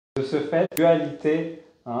De ce fait, dualité,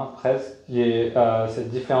 hein, presque, qui est, cette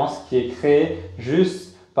différence qui est créée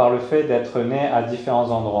juste par le fait d'être né à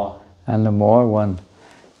différents endroits. And the more one,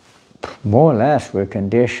 more or less, we're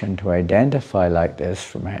conditioned to identify like this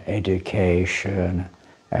from our education,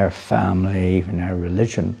 our family, even our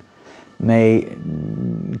religion, may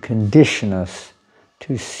condition us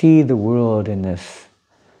to see the world in this,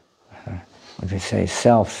 what do you say,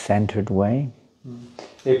 self-centered way.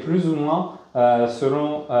 Et plus ou moins,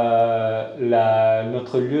 selon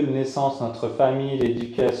notre lieu de naissance, notre famille,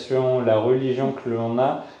 l'éducation, la religion que l'on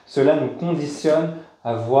a, cela nous conditionne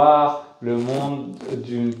à voir le monde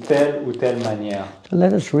d'une telle ou telle manière. So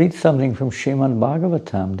let us read something from Srimad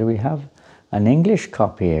Bhagavatam. Do we have an English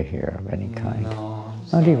copy here of any kind? No,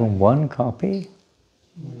 Not even one copy?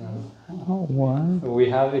 No. Not one? We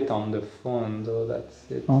have it on the phone, though, that's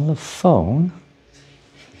it. On the phone?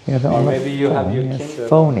 You have it Or on the maybe you have your phone? Yes, Kindle.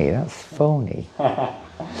 phony, that's phony.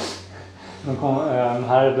 Donc on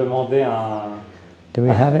m'a demandé Do we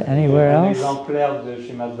have it anywhere un else? exemplaire de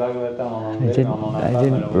Srimad Bhagavatam en I anglais, mais on en a pas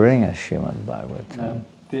didn't malheureusement. bring a Srimad Un Bhagavatam.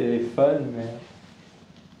 téléphone, mais...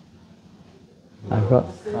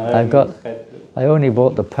 I only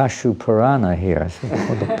bought the Pashu Purana here. It's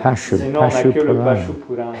called the Pashu, Sinon, on n'a Pashu que le Purana. Pashu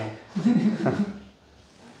Purana.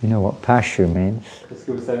 You know what Pashu means? Est-ce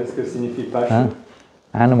que vous savez ce que signifie Pashu? Huh?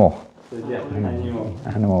 Animal. Ça veut dire animaux.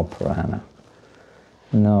 Animal Purana.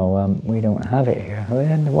 No, we don't have it here.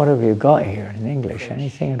 What have you got here in English?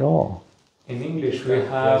 Anything at all? In English we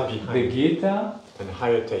have the Gita. And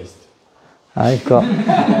higher taste. I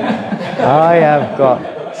have got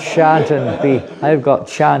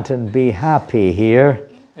chant and be happy here.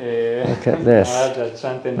 Look at this.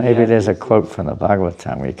 Maybe there's a quote from the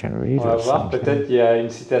Bhagavatam we can read On va or voir, something. peut-être il y a une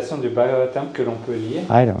citation du Bhagavatam que l'on peut lire.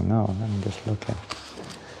 I don't know. Let me just look at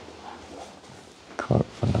quote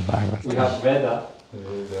from the We Bhagavatam. have Veda.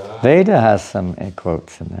 Veda has some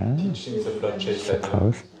quotes in there, Teachings of Lord I Chaitanya.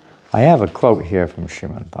 suppose. I have a quote here from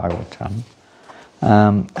Srimad Bhagavatam.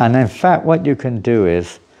 And in fact, what you can do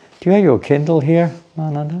is, do you have your Kindle here,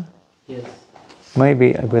 Ananda? Yes.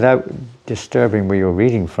 Maybe without disturbing where you're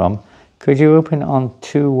reading from, could you open on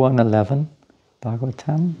 2:111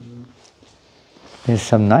 Bhagavatam? There's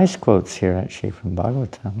some nice quotes here actually from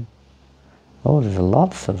Bhagavatam. Oh, there's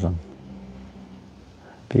lots of them.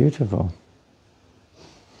 Beautiful.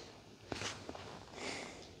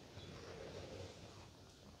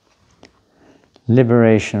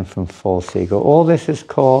 Liberation from false ego. All this is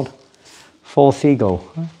called false ego.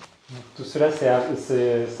 Tout cela, ça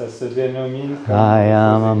se dénomine comme... I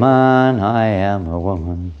am a man, I am a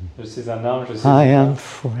woman. Je suis un homme, je suis I une am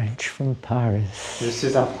femme. French from Paris. Je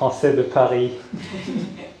suis un Français de Paris.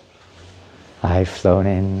 I've flown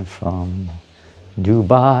in from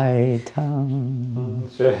Dubai town.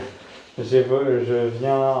 Je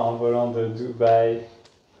viens en volant de Dubaï.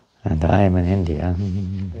 And I am an Indian.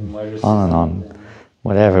 Et moi, je suis On and un on. Indien.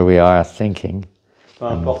 Whatever we are thinking. Peu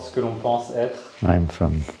importe ce que l'on pense être. I'm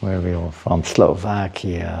from, where are we all from?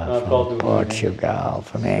 Slovakia, Peu importe from d'où vous venez. Portugal,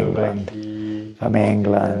 from England. Slovaquie, From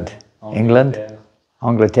England. Angleterre. England?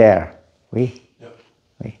 Angleterre. Oui? Yep.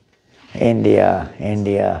 Oui. India,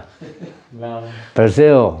 India. L'Inde.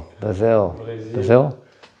 Brazil. Brésil.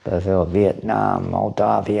 Vietnam,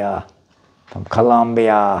 Moldavia, from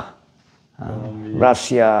Colombia, Colombie.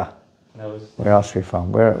 Russia. La Russie. Where else are you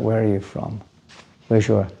from? Where are you from? Where's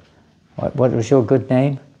your, what was your good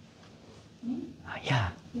name? Yeah.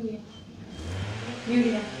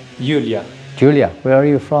 Yulia. Julia. Where are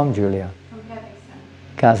you from, Julia? From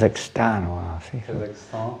Kazakhstan. Kazakhstan. Wow. See,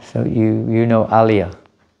 Kazakhstan. so you know Alia.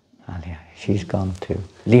 Alia. She's gone to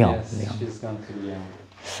Lyon. Yes, Lyon. she's gone to Lyon.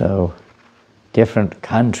 So, different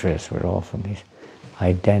countries, we're all from these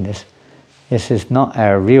identities. This is not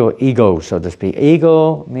our real ego, so to speak.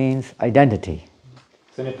 Ego means identity.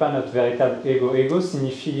 Ce n'est pas notre véritable ego. Ego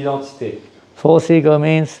signifie l'identité. False ego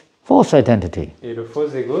means false identity. Et le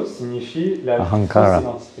faux ego signifie la Ahankara.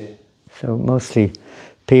 fausse identité. So mostly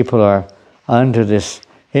people are under this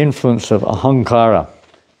influence of ahankara.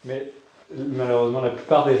 Mais malheureusement, la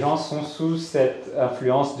plupart des gens sont sous cette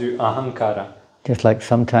influence du ahankara. Just like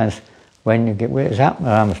sometimes when you get, where is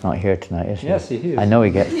Atmaram's not here tonight, is he? Yes, he is. I know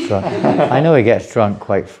he gets drunk. I know he gets drunk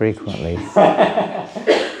quite frequently.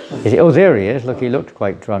 Oh, there he is. Look, he looked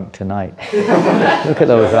quite drunk tonight. Look at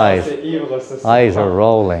those eyes. C'est ivre ce soir. Eyes are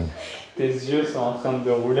rolling. Tes yeux sont en train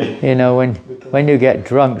de rouler. You know, when you get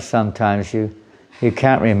drunk sometimes you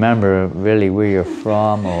can't remember really where you're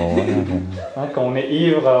from or whatever. Hein, quand on est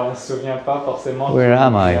ivre, on ne se souvient pas forcément. Where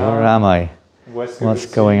am I? d'où on Where vient, am I? où est-ce que What's je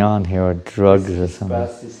suis, going on here? Or drugs or qu'est-ce qui se something.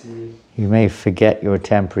 passe ici. You may forget your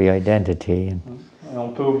temporary identity. And on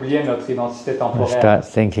peut oublier notre identité or temporaire. start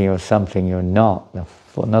thinking of something you're not,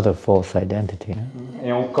 another false identity.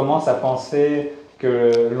 Et on commence à penser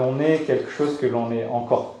que l'on est quelque chose que l'on n'est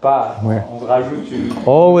encore pas. Ouais. On rajoute une...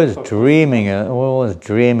 Always dreaming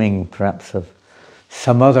perhaps of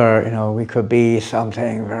some other, we could be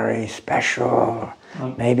something very special.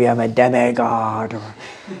 Maybe I'm a demigod or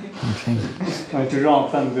something. On est toujours en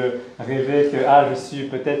train de rêver que je suis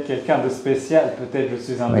peut-être quelqu'un de spécial, peut-être je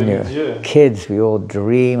suis un When you're demi-dieu. kids, we all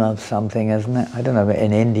dream of something, isn't it? I don't know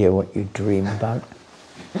in India what you dream about.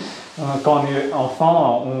 Quand on est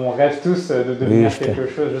enfant, on rêve tous de devenir quelque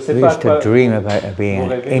chose. Je sais We pas used quoi. to dream about being vous an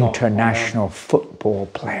rêvez quand- international football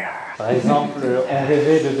player. Par exemple, on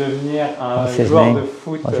rêvait de devenir un What's his joueur name? de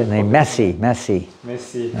foot. What's his name? Messi. Messi.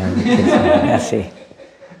 Messi.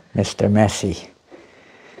 Mr. Messi.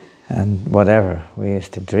 And whatever. We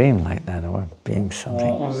used to dream like that or being something.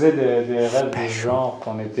 On faisait des rêves de genre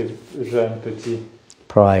quand on était jeune, petit.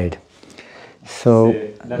 Pride. So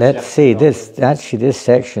let's see, this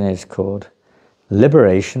section is called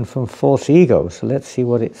Liberation from False Ego. So let's see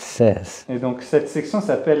what it says. Et donc cette section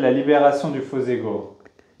s'appelle la libération du faux ego.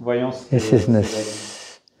 Voyons ce que This is in the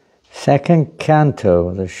second canto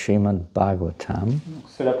of the Srimad Bhagavatam,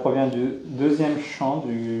 Cela provient du deuxième chant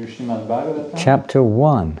du Srimad Bhagavatam, chapter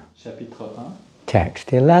 1, chapitre 1,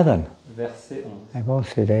 text 11. verset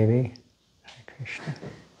 11. Devi. Hare Krishna.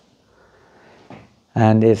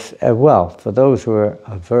 And it's, for those who are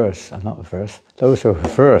those who are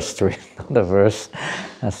versed, not averse,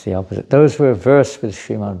 that's the opposite. Those who are versed with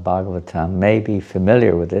Srimad Bhagavatam may be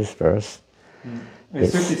familiar with this verse. Et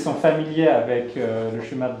ceux qui sont familiers avec le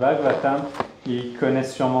Srimad Bhagavatam, ils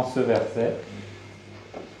connaissent sûrement ce verset.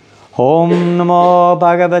 Om Namo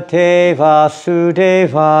Bhagavate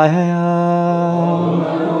Vasudevaya. Om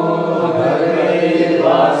Namo Bhagavate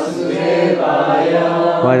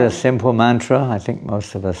Vasudevaya. Quite a simple mantra. I think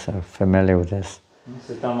most of us are familiar with this.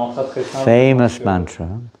 C'est un mantra très simple. Famous mantra.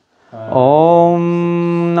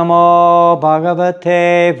 Om Namo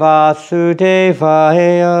Bhagavate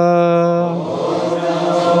Vasudevaya. Om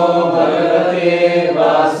Namo Bhagavate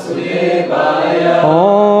Vasudevaya.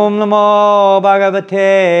 Om Namo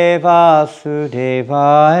Bhagavate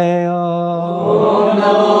Vasudevaya.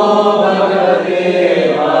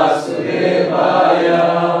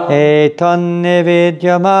 Etan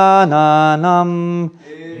nivijyamananam.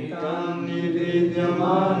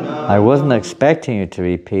 I wasn't expecting you to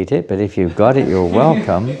repeat it, but if you've got it, you're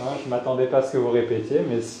welcome. Je ne m'attendais pas à ce que vous répétiez,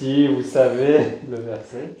 mais si vous savez le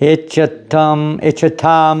verset. Ichatam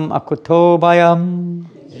akutobayam.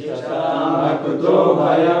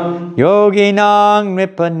 Yoginang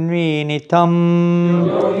nipanvinitam.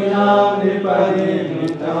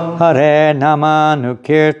 Hare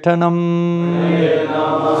namanukirtanam.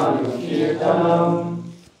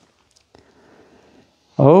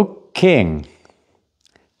 O King,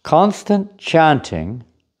 constant chanting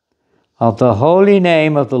of the holy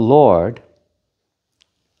name of the Lord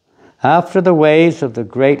after the ways of the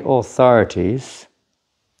great authorities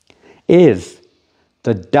is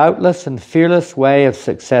the doubtless and fearless way of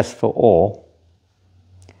success for all,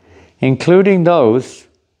 including those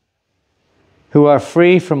who are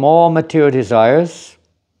free from all material desires.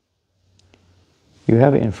 You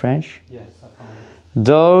have it in French? Yes,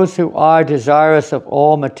 Those who are desirous of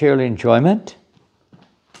all material enjoyment,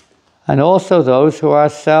 and also those who are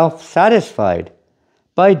self-satisfied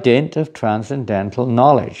by dint of transcendental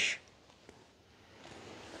knowledge.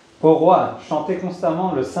 Ô roi, chantez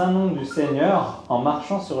constamment le saint nom du Seigneur en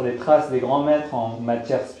marchant sur les traces des grands maîtres en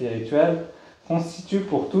matière spirituelle constitue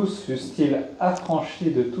pour tous, fussent-ils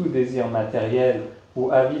affranchis de tout désir matériel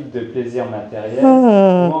ou avides de plaisir matériel,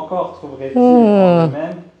 ou encore trouveraient-ils en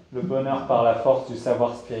eux-mêmes le bonheur par la force du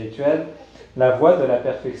savoir spirituel, la voie de la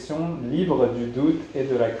perfection libre du doute et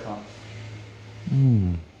de la crainte.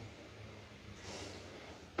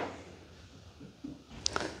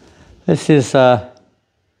 This is a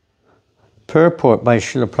purport by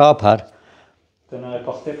Srila Prabhupada.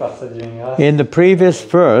 In the previous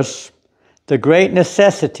verse, the great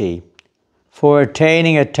necessity for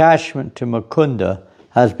attaining attachment to Mukunda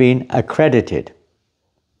has been accredited.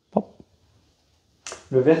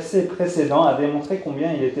 Le verset précédent a démontré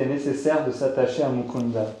combien il était nécessaire de s'attacher à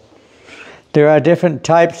Mukunda. There are different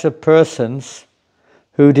types of persons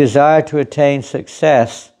who desire to attain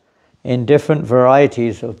success in different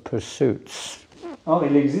varieties of pursuits. Or,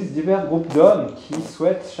 il existe divers groupes d'hommes qui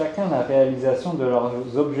souhaitent chacun la réalisation de leurs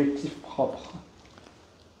objectifs propres.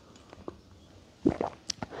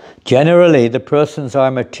 Generally, the persons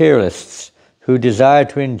are materialists who desire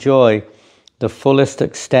to enjoy the fullest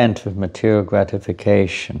extent of material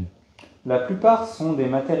gratification. La plupart sont des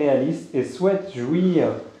matérialistes et souhaitent jouir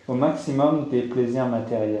au maximum des plaisirs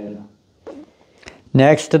matériels.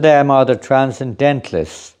 Next to them are the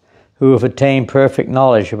transcendentalists, who have attained perfect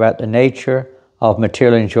knowledge about the nature of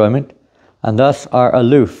material enjoyment and thus are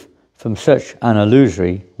aloof from such an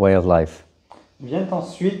illusory way of life. Viennent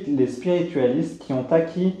ensuite les spiritualistes qui ont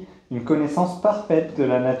acquis une connaissance parfaite de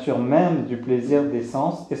la nature même du plaisir des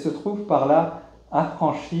sens et se trouvent par là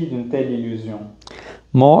affranchis d'une telle illusion.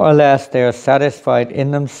 More or less they are satisfied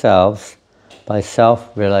in themselves by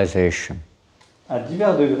self-realization. À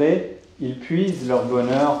divers degrés, ils puisent leur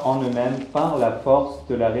bonheur en eux-mêmes par la force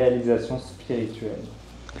de la réalisation spirituelle.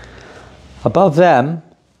 Above them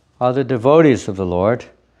are the devotees of the Lord,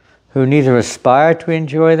 who neither aspire to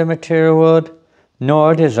enjoy the material world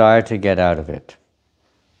nor desire to get out of it.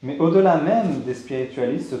 Mais au-delà même des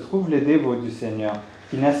spiritualistes se trouvent les dévots du Seigneur,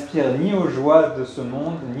 qui n'aspirent ni aux joies de ce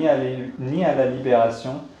monde, ni à la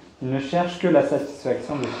libération. Ils ne cherchent que la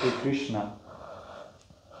satisfaction de Sri Krishna.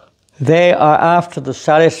 They are after the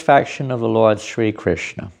satisfaction of the Lord Sri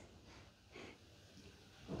Krishna.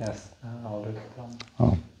 Yes, I'll look it down.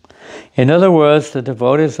 Oh. In other words, the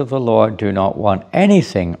devotees of the Lord do not want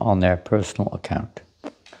anything on their personal account.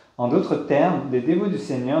 En d'autres termes, les dévots du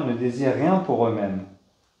Seigneur ne désirent rien pour eux-mêmes.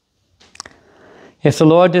 If the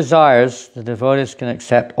Lord desires, the devotees can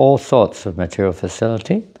accept all sorts of material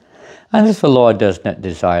facility. And if the Lord does not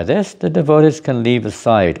desire this, the devotees can leave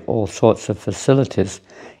aside all sorts of facilities,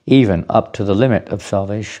 even up to the limit of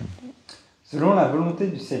salvation. Selon la volonté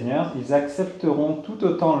du Seigneur, ils accepteront tout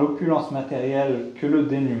autant l'opulence matérielle que le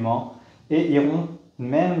dénuement et iront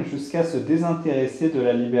même jusqu'à se désintéresser de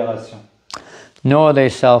la libération. Nor are they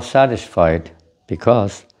self-satisfied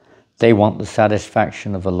because they want the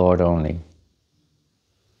satisfaction of the Lord only.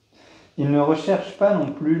 Ils ne recherchent pas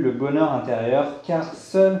non plus le bonheur intérieur car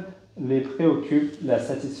seul les préoccupe la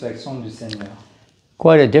satisfaction du Seigneur.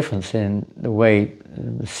 Quite a difference in the way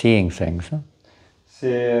of seeing things. Huh?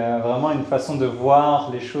 C'est vraiment une façon de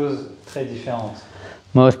voir les choses très différentes.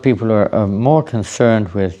 Most people are more concerned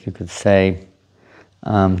with, you could say,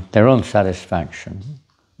 their own satisfaction.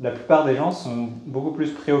 La plupart des gens sont beaucoup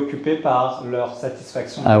plus préoccupés par leur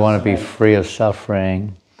satisfaction I want to be personnelle. free of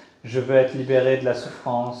suffering. Je veux être libéré de la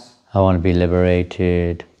souffrance. I want to be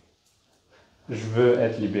liberated. Je veux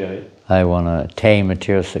être libéré. I want to attain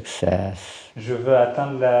material success. Je veux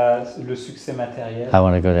atteindre le succès matériel. I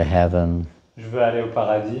want to go to heaven. Je veux aller au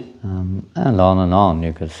paradis, And on,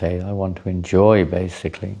 you could say. I want to enjoy,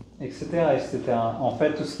 basically. etc., etc. En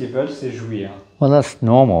fait, tout ce qu'ils veulent, c'est jouir. Well, that's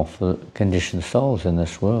normal for conditioned souls in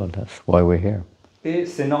this world. That's why we're here. Et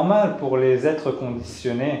c'est normal pour les êtres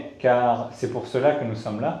conditionnés, car c'est pour cela que nous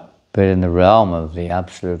sommes là. But in the realm of the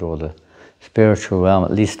absolute or the spiritual realm,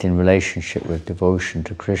 at least in relationship with devotion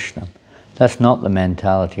to Krishna, that's not the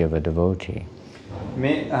mentality of a devotee.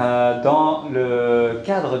 Mais dans le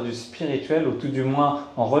cadre du spirituel, ou tout du moins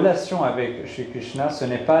en relation avec Shri Krishna, ce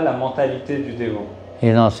n'est pas la mentalité du dévot.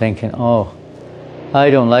 You're not thinking, oh, I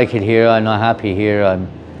don't like it here, I'm not happy here, I'm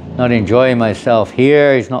not enjoying myself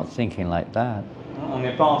here. He's not thinking like that. On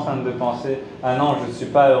n'est pas en train de penser « Ah non, je ne suis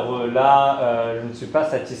pas heureux là, je ne suis pas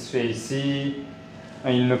satisfait ici ».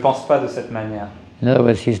 Il ne pense pas de cette manière. In other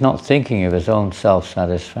words, he's not thinking of his own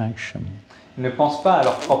self-satisfaction. Ils ne pensent pas à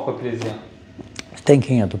leur propre plaisir. He's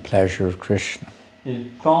thinking of the pleasure of Krishna. Ils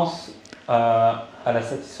pensent à la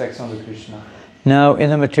satisfaction de Krishna. Now, in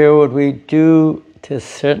the material world, we do, to a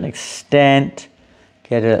certain extent,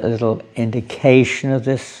 get a little indication of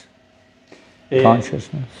this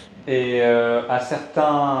consciousness. Et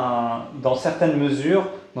dans certaines mesures,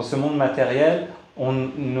 dans ce monde matériel,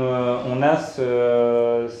 on a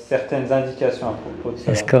certaines indications à propos de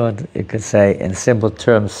cela. It's called, you could say, in simple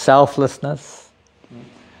terms, selflessness.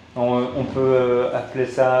 On peut appeler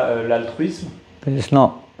ça l'altruisme. But it's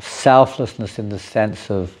not selflessness in the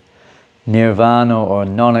sense of nirvana or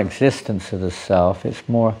non-existence of the self. It's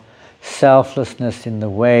more selflessness in the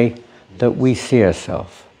way that we see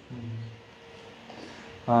ourselves.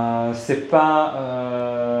 C'est pas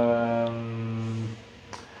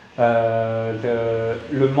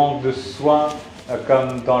le manque de soi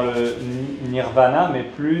comme dans le nirvana, mais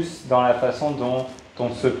plus dans la façon dont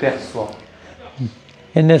on se perçoit.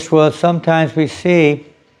 In this world, sometimes we see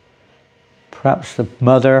perhaps the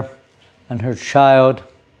mother and her child.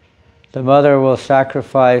 The mother will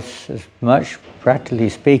sacrifice as much, practically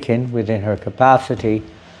speaking, within her capacity.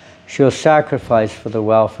 She'll sacrifice for the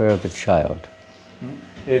welfare of the child.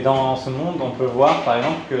 Et dans ce monde, on peut voir par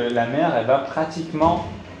exemple que la mère, elle va pratiquement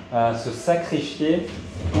se sacrifier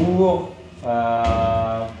pour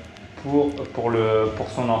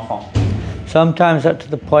son enfant. Sometimes up to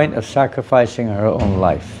the point of sacrificing her own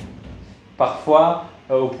life. parfois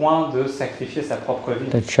au point de sacrifier sa propre vie.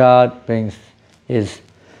 The child is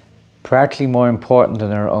practically more important than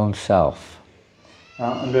their own self.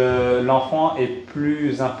 Hein, l'enfant est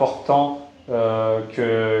plus important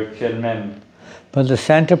qu'elle-même. But the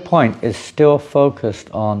center point is still focused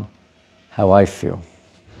on how I feel.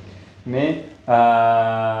 Mais le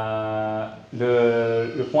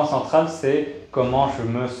point central, c'est comment je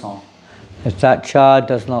me sens. If that child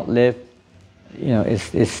does not live,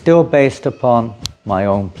 it's still based upon my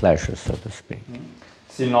own pleasure, so to speak.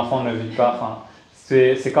 Si l'enfant ne vit pas,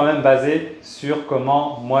 c'est quand même basé sur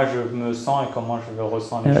comment moi je me sens et comment je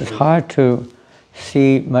ressens les choses. It's hard to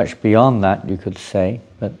see much beyond that, you could say,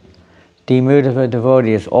 but Demutiva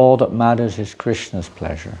devotee is all that matters is Krishna's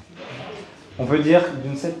pleasure. On peut dire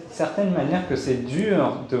d'une certaine manière que c'est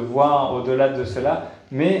dur de voir au-delà de cela,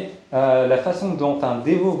 mais la façon dont un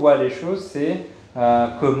dévot voit les choses, c'est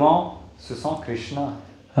comment se sent Krishna.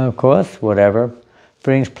 Of course, whatever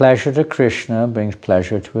brings pleasure to Krishna brings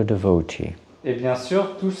pleasure to a devotee. Et bien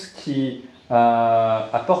sûr, tout ce qui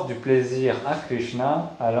apporte du plaisir à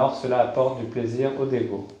Krishna, alors cela apporte du plaisir au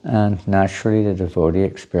dévot. And naturally the devotee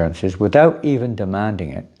experiences, without even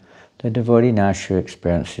demanding it, the devotee naturally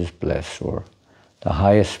experiences bliss or the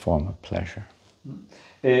highest form of pleasure.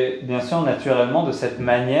 Et bien sûr, naturellement, de cette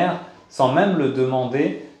manière, sans même le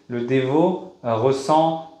demander, le dévot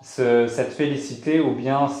ressent cette félicité ou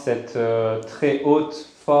bien cette très haute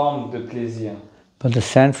forme de plaisir. But the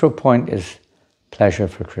central point is pleasure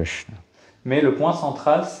for Krishna. Mais le point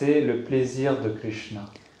central, c'est le plaisir de Krishna.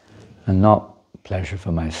 And not pleasure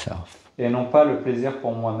for myself. Et non pas le plaisir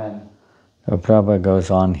pour moi-même. So Prabhupada goes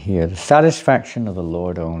on here, the satisfaction of the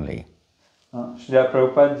Lord only. Srila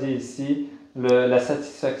Prabhupada dit ici la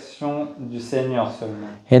satisfaction du Seigneur seulement.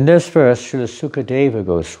 In this verse, Srila Sukadeva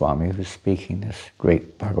Goswami, who's speaking this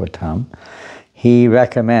great Bhagavatam, he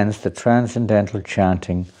recommends the transcendental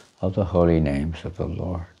chanting of the holy names of the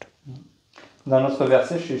Lord. Dans notre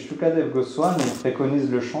verset, chez Shukadev Goswami, il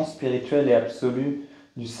préconise le chant spirituel et absolu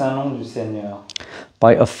du saint nom du Seigneur.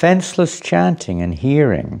 By offenseless chanting and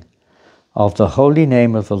hearing of the holy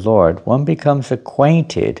name of the Lord, one becomes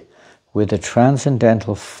acquainted with the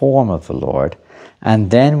transcendental form of the Lord,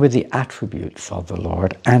 and then with the attributes of the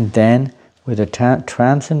Lord, and then with the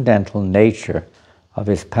transcendental nature of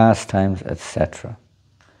his pastimes, etc.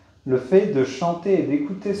 Le fait de chanter et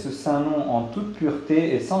d'écouter ce saint nom en toute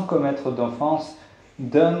pureté et sans commettre d'offense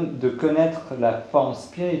donne de connaître la forme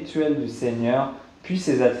spirituelle du Seigneur, puis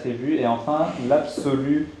ses attributs et enfin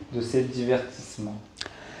l'absolu de ses divertissements.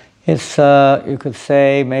 It's, you could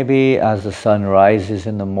say, maybe as the sun rises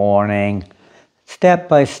in the morning, step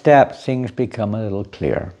by step things become a little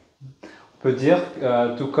clearer. On peut dire,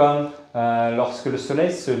 tout comme lorsque le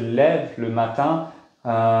soleil se lève le matin,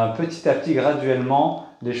 petit à petit, graduellement,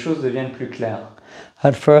 les choses deviennent plus claires.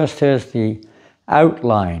 At first there's the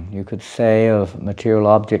outline, you could say, of material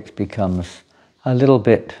objects becomes a little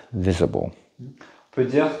bit visible. On peut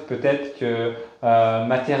dire peut-être que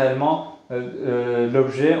matériellement,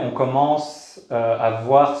 l'objet, on commence à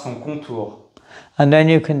voir son contour. And then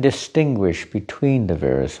you can distinguish between the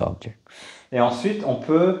various objects. Et ensuite, on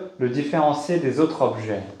peut le différencier des autres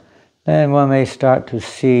objets. Then one may start to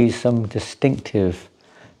see some distinctive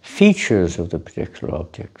features of the particular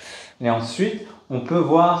objects. Et ensuite, on peut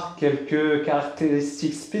voir quelques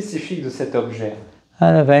caractéristiques spécifiques de cet objet.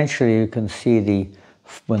 And eventually you can see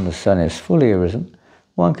when the sun is fully arisen,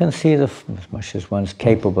 one can see as much as one's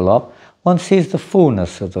capable of, one sees the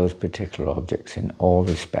fullness of those particular objects in all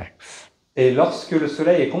respects. Et lorsque le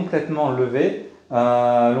soleil est complètement levé,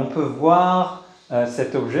 l'on peut voir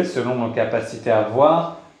cet objet selon nos capacités à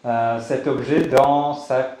voir cet objet dans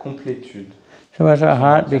sa complétude. So as our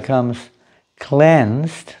heart becomes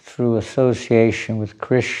cleansed through association with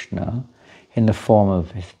Krishna in the form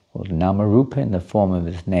of his Namarupa, in the form of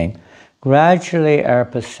his name, gradually our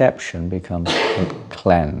perception becomes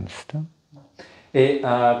cleansed. Et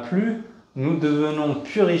plus nous devenons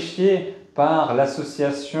purifiés par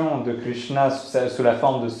l'association de Krishna sous la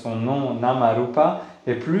forme de son nom Namarupa,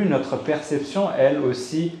 et plus notre perception, elle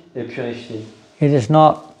aussi, est purifiée. It is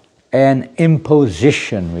not an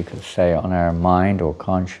imposition, we could say, on our mind or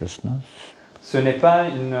consciousness. Ce n'est pas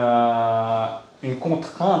une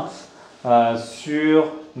contrainte sur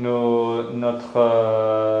nos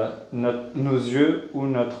yeux ou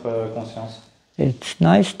notre conscience. It's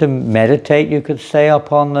nice to meditate, you could say,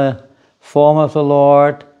 upon the form of the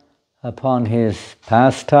Lord, upon his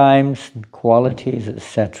pastimes, qualities,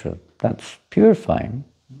 etc. That's purifying.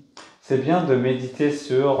 C'est bien de méditer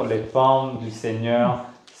sur les formes du Seigneur,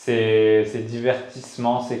 ses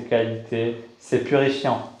divertissements, ses qualités, c'est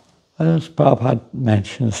purifiant. As Prabhupada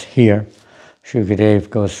mentions here, Shukadeva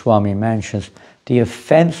Goswami mentions the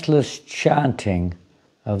offenseless chanting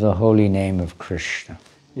of the holy name of Krishna.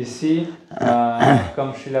 Ici,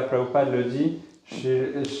 comme Srila Prabhupada le dit,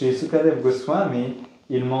 chez Sukadev Goswami,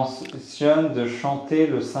 il mentionne de chanter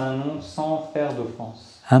le saint nom sans faire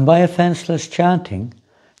d'offense. And by offenseless chanting,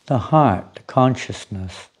 the heart, the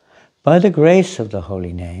consciousness, by the grace of the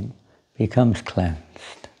holy name, becomes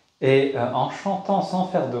cleansed. Et en chantant sans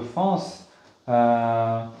faire d'offense,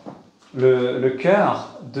 le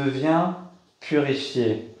cœur devient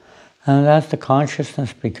purifié. And as the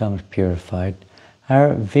consciousness becomes purified,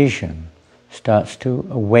 our vision starts to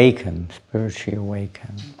awaken, spiritually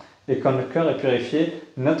awaken. Et quand le cœur est purifié,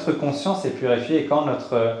 notre conscience est purifiée. Et quand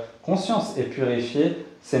notre conscience est purifiée,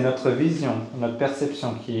 c'est notre vision, notre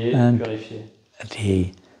perception qui est purifiée.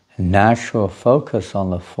 The natural focus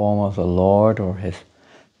on the form of the Lord or His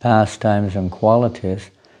pastimes and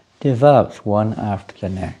qualities develops one after the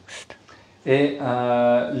next. Et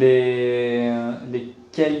les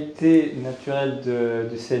qualités naturelles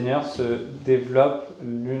du Seigneur se développent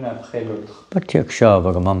l'une après l'autre.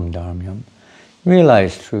 Pratyaksha-vagamam dharmyam,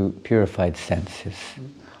 realized through purified senses.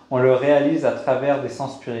 On le réalise à travers des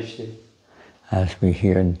sens purifiés. As we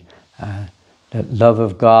hear the love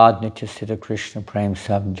of God, Nityasiddha Krishna Prem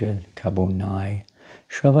Sabja Kabunai,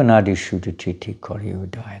 Shravanadi Shudachiti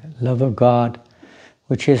Koryudai. Love of God,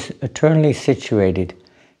 which is eternally situated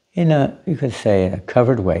in a, you could say, in a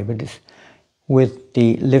covered way, but it's with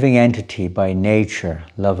the living entity by nature.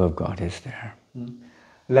 Love of God is there.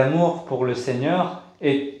 L'amour pour le Seigneur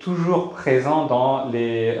est toujours présent dans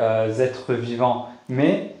les êtres vivants,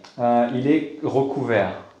 mais il est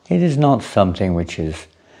recouvert. It is not something which is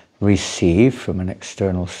received from an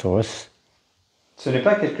external source. Ce n'est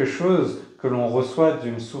pas quelque chose que l'on reçoit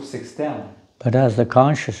d'une source externe. But as the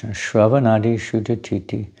consciousness, Shravanadi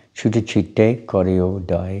Shuddhachite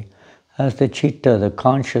Koryodai, as the chitta, the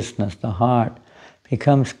consciousness, the heart,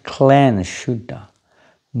 becomes cleansed, Shuddha,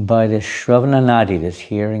 by this Shravananadi, this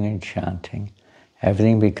hearing and chanting,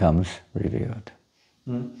 everything becomes revealed.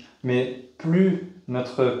 Mais plus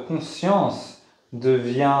notre conscience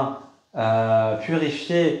devient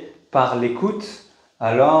purifiée par l'écoute,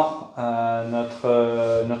 alors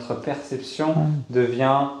notre perception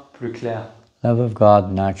devient plus claire. Love of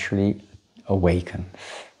God naturally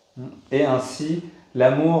awakens. Et ainsi,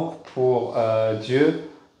 l'amour pour Dieu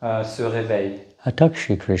se réveille.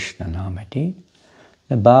 Atakshi Krishna namati,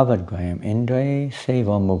 the bhavadvayam indre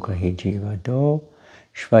sevam mukhahi jivado,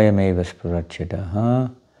 shvayameva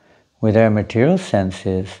spurachadaha. With our material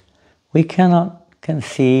senses, we cannot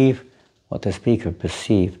conceive what the speaker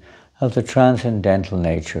perceive of the transcendental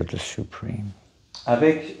nature of the Supreme.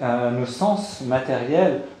 Avec nos sens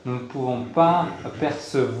matériels, nous ne pouvons pas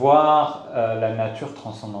percevoir la nature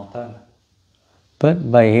transcendantale.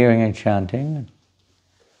 But by hearing and chanting,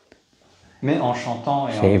 Mais en chantant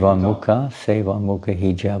et Sevan en écoutant, mukha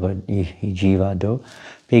hijivado,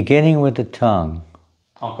 beginning with the tongue,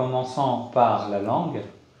 en commençant par la langue,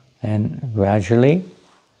 and gradually,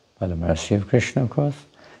 by the mercy of Krishna, of course,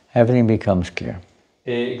 everything becomes clear.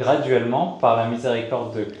 et graduellement, par la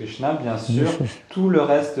miséricorde de Krishna, bien sûr, tout le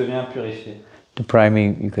reste devient purifié. The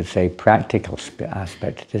primary, you could say, practical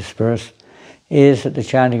aspect of this verse is that the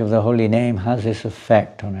chanting of the holy name has this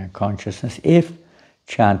effect on our consciousness if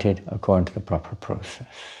chanted according to the proper process.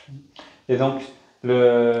 Et donc,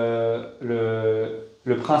 le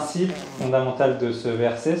principe fondamental de ce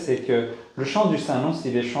verset, c'est que le chant du Saint-Nom,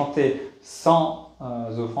 s'il est chanté sans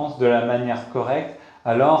offense, de la manière correcte,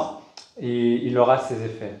 alors il aura ses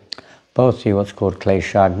effets. Both the what's called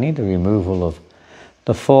kleshagni, the removal of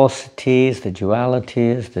the falsities, the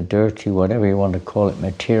dualities, the dirty, whatever you want to call it,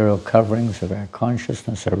 material coverings of our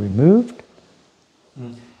consciousness are removed.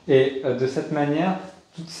 Et de cette manière,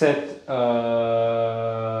 toute cette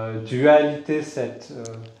dualité, cette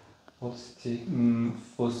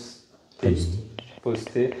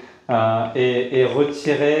fausseté est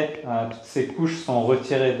retirée, toutes ces couches sont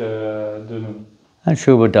retirées de nous. And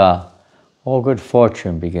Shubhada, all good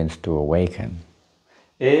fortune begins to awaken.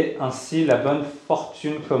 Et ainsi, la bonne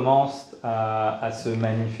fortune commence à se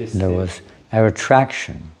manifester. There was our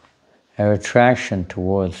attraction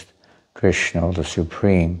towards Krishna, or the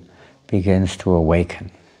Supreme, begins to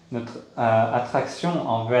awaken. Notre attraction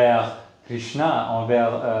envers Krishna,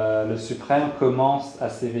 envers le Suprême, commence à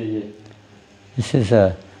s'éveiller. This is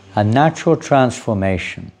a natural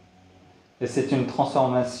transformation Et c'est une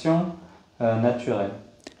transformation naturelle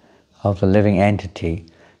of the living entity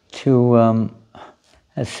to,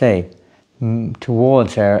 let's say,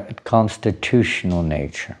 towards our constitutional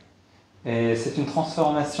nature. Et c'est une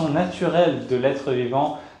transformation naturelle de l'être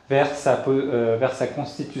vivant vers sa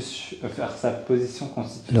position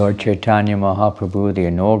constitutionnelle. Lord Chaitanya Mahaprabhu, the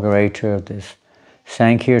inaugurator of this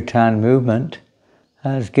Sankirtan movement,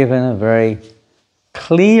 has given a very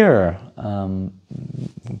clear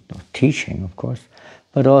teaching, of course,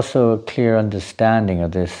 but also a clear understanding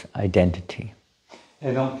of this identity.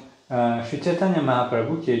 Et donc, Sri Chaitanya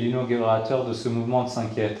Mahaprabhu, qui est l'inaugurateur de ce mouvement de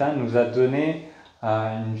Sankirtan, nous a donné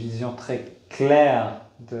une vision très claire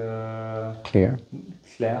de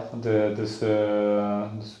ce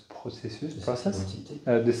processus, de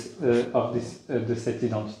cette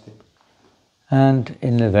identité. And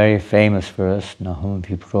in the very famous verse, Naham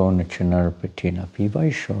viprona chanarpatina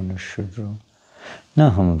pivaishona shudro,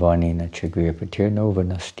 Naham vanina chagriyapatir nova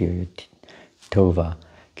nastir tova,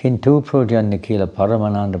 Kintu prodyannikila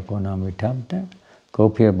paramananda punamritabda,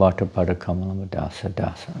 gopir bhatta padakamalamudasa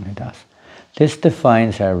dasa anidasa. This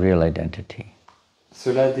defines our real identity.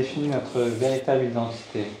 Cela définit notre véritable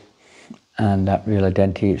identité. And that real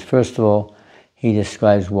identity is, first of all, he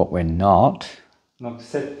describes what we're not. Donc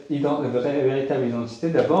cette véritable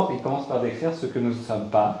identité, d'abord, il commence par décrire ce que nous ne sommes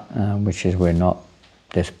pas. Which is we're not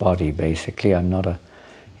this body, basically. I'm not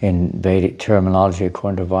in Vedic terminology,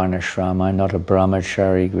 according to Varnashrama, I'm not a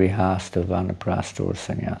brahmachari, grihastha, vanaprastha or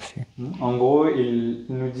sannyasi. En gros, il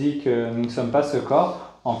nous dit que nous ne sommes pas ce corps,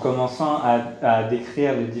 en commençant à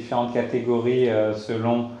décrire les différentes catégories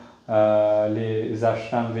selon les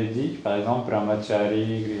ashrams védiques, par exemple,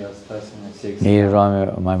 brahmachari, grihastha, sannyasi, etc. Neither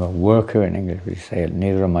am I a worker, in English we say it,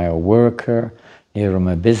 neither am I a worker, neither am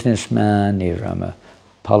I a businessman, neither am I a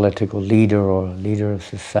political leader or a leader of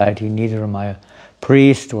society, neither am I a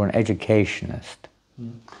priest or an educationist.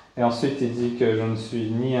 Et ensuite, il dit que je ne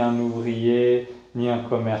suis ni un ouvrier, ni un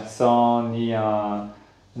commerçant, ni un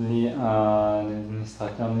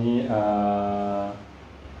administrateur,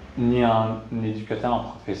 ni un éducateur, un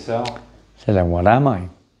professeur. So then what am I?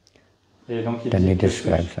 Et donc, il Then he dit que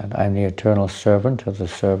describes that. I'm the eternal servant of the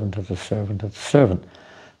servant of the servant of the servant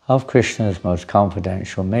of Krishna's most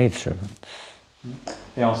confidential maidservants.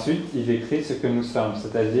 Et ensuite, il décrit ce que nous sommes,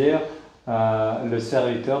 c'est-à-dire le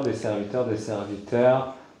serviteur des serviteurs des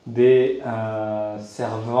serviteurs, des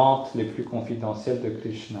servantes les plus confidentielles de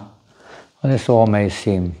Krishna. Well, this all may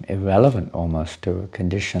seem irrelevant almost to a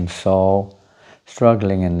conditioned soul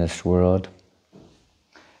struggling in this world.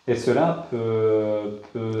 Et cela peut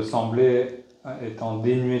sembler étant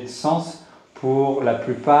dénué de sens pour la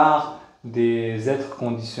plupart des êtres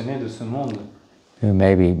conditionnés de ce monde. Who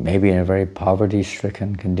maybe in a very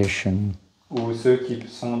poverty-stricken condition. Ou ceux qui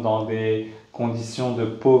sont dans des conditions de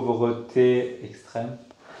pauvreté extrême.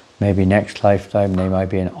 Maybe next lifetime they might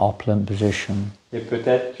be in opulent position. Et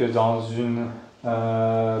peut-être que dans une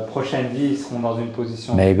prochaine vie, ils seront dans une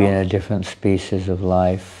position maybe différente. In a different species of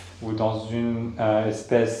life. Ou dans une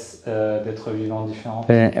espèce d'être vivant différente.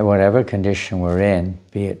 But in whatever condition we're in,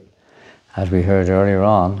 be it, as we heard earlier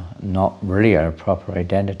on, not really our proper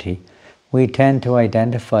identity, we tend to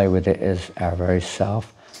identify with it as our very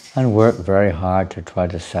self and work very hard to try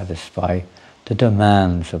to satisfy the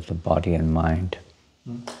demands of the body and mind.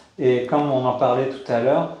 Et comme on en parlait tout à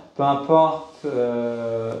l'heure, peu importe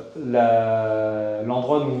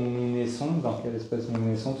l'endroit où nous naissons, dans quelle espèce nous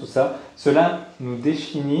naissons, tout ça, cela nous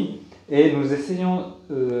définit et nous essayons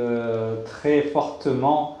très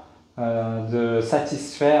fortement de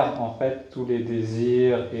satisfaire en fait tous les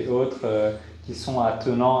désirs et autres qui sont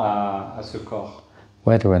attenants à ce corps.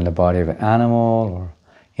 Whether in the body of an animal or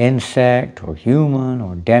insect or human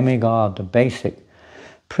or demigod, the basic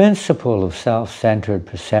principle of self-centered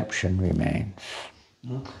perception remains.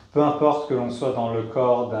 Peu importe que l'on soit dans le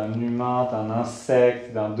corps d'un humain, d'un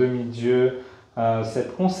insecte, d'un demi-dieu,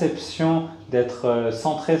 cette conception d'être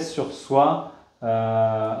centré sur soi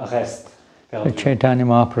reste perdue. The Chaitanya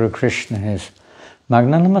Mahaprabhu Krishna, his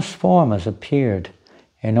magnanimous form, has appeared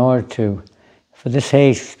in order to, for this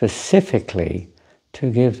age specifically, to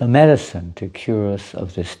give the medicine to cure us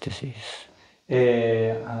of this disease.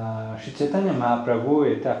 Et Sri Chaitanya Mahaprabhu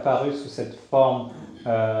est apparu sous cette forme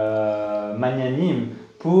magnanime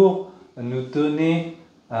pour nous donner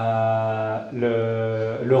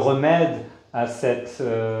le remède à cette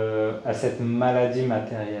maladie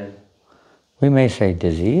matérielle. We may say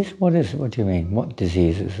disease. What do you mean? What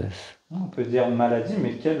disease is this? On peut dire maladie,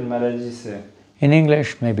 mais quelle maladie c'est? In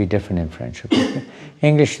English, maybe different in French.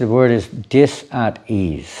 English, the word is dis at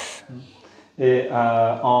ease. Et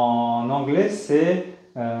en anglais, c'est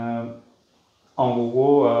en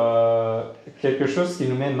gros quelque chose qui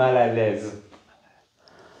nous met mal à l'aise.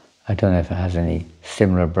 I don't know if it has any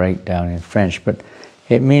similar breakdown in French, but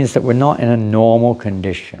it means that we're not in a normal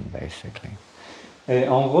condition, basically. Et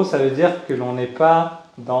en gros, ça veut dire que l'on n'est pas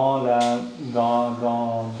dans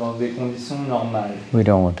des conditions normales. We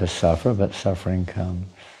don't want to suffer, but suffering comes.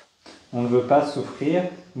 On ne veut pas souffrir,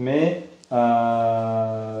 mais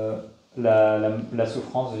la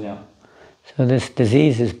souffrance vient. So this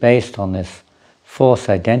disease is based on this false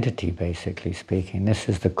identity, basically speaking. This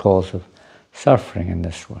is the cause of suffering in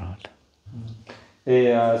this world.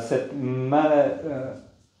 Et cette maladie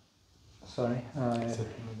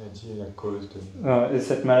est la cause de...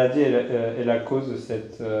 cette maladie est la cause de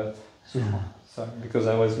cette souffrance. Sorry, because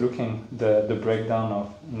I was looking the breakdown of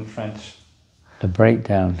in French. The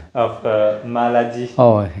breakdown of maladie.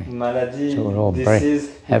 Oh, maladie. So we're all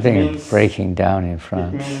breaking down in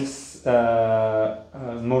France. It means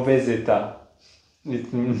mauvais état.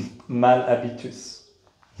 It means mal habitus.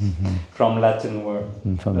 Mm-hmm. From Latin word.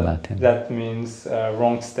 From Latin. That means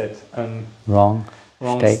wrong state. Wrong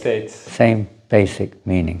state. Same basic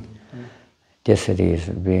meaning. Disease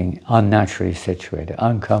being unnaturally situated,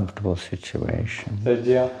 uncomfortable situation.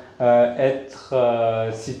 C'est-à-dire être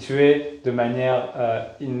situé de manière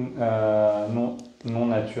non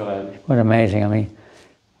naturelle. What amazing! I mean,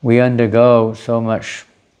 we undergo so much,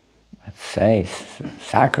 let's say,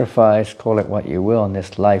 sacrifice, call it what you will, in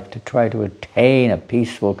this life to try to attain a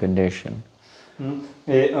peaceful condition.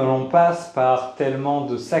 Et on passe par tellement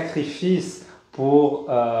de sacrifices pour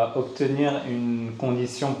obtenir une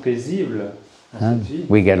condition paisible.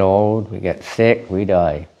 We get old, we get sick, we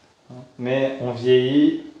die. Mais on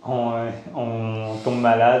vieillit, on tombe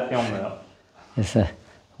malade et on meurt.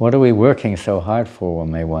 What are we working so hard for, one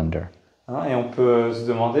may wonder? Et on peut se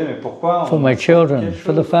demander, mais pourquoi? For my children,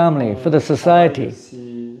 for the family, for the society.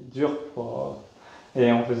 Si dur pour... Et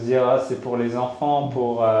on peut se dire, c'est pour les enfants,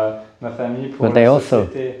 pour ma famille, pour la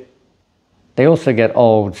société. They also get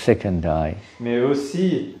old, sick and die. Mais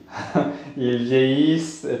aussi, ils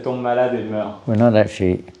vieillissent, tombent malades et meurent. We're not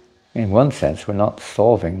actually, in one sense, we're not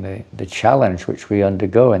solving the challenge which we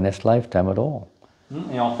undergo in this lifetime at all.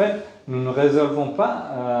 Et en fait, nous ne résolvons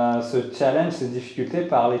pas ce challenge, ces difficultés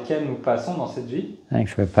par lesquelles nous passons dans cette vie.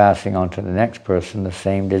 Thanks, we're passing on to the next person the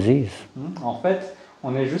same disease. En fait,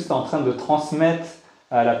 on est juste en train de transmettre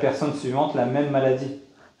à la personne suivante la même maladie.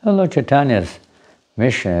 Lord Chaitanya's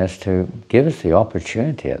mission is to give us the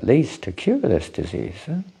opportunity, at least, to cure this disease.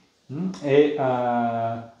 Et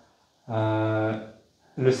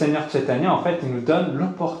le Seigneur Chaitanya, en fait, il nous donne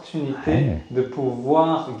l'opportunité de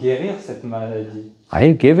pouvoir guérir cette maladie. I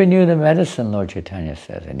have given you the medicine, Lord Chaitanya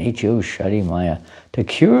says, and each you, Sharimaya, to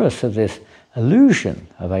cure us of this illusion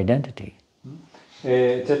of identity.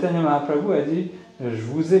 Et Chaitanya Mahaprabhu a dit, je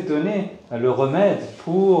vous ai donné le remède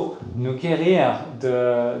pour nous guérir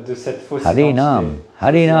de cette fausse identité.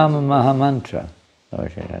 Harinam Mahamantra. Lord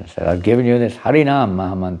Chaitanya said, I've given you this Harinam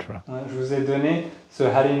Mahamantra. Je vous ai donné ce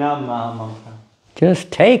Harinam Mahamantra.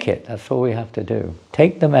 Just take it, that's all we have to do.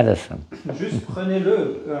 Take the medicine. Juste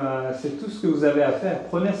prenez-le, c'est tout ce que vous avez à faire.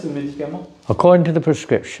 Prenez ce médicament. According to the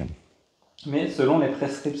prescription. Mais selon les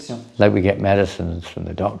prescriptions. Like we get medicines from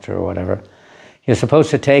the doctor or whatever. You're supposed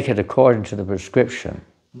to take it according to the prescription.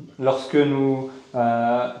 Lorsque nous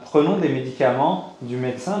prenons des médicaments du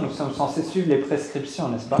médecin, nous sommes censés suivre les prescriptions,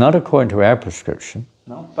 n'est-ce pas? Not according to our prescription.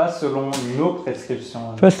 Non, pas selon nos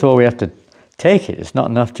prescriptions. First of all, we have to take it. It's not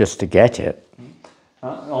enough just to get it.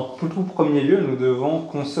 En tout premier lieu, nous devons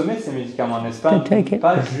consommer ces médicaments, n'est-ce pas?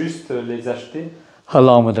 Pas juste les acheter.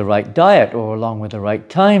 Along with the right diet or along with the right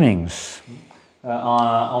timings.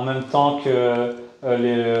 En même temps que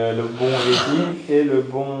le bon régime et le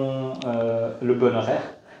bon horaire.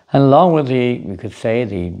 And along with we could say,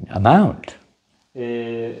 the amount.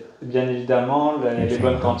 Et bien évidemment, les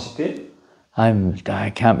bonnes quantités.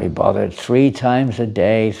 I can't be bothered. 3 times a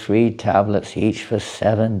day, 3 tablets each for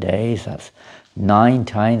 7 days. That's 9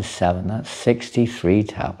 times 7. That's 63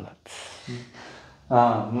 tablets.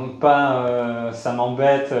 Non pas, ça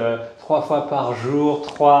m'embête. 3 fois par jour,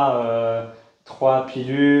 3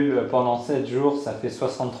 pilules pendant 7 jours, ça fait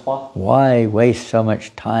 63. Why waste so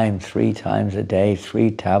much time 3 times a day,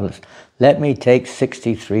 3 tablets? Let me take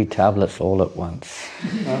 63 tablets all at once.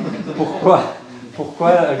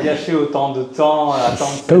 Pourquoi gâcher autant de temps,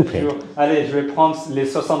 attendre 7 jours? Allez, je vais prendre les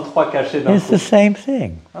 63 cachets d'un coup. It's the same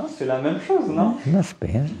thing. C'est la même chose, non? It must be.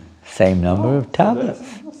 Same number of tablets.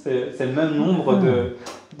 C'est le même nombre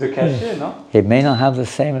de cachets, non? It may not have the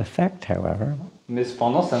same effect, however. Mais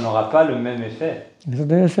cependant, ça n'aura pas le même effet. So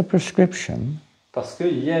there's a prescription. Parce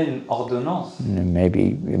qu'il y a une ordonnance.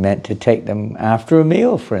 Maybe you're meant to take them after a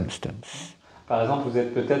meal, for instance. Par exemple, vous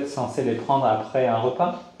êtes peut-être censé les prendre après un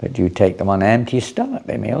repas. But you take them on an empty stomach,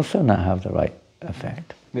 they may also not have the right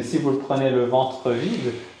effect. Mais si vous le prenez le ventre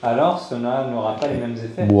vide, alors cela n'aura pas les mêmes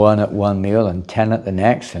effets. 1 at one meal and 10 at the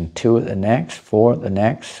next and 2 at the next, 4 at the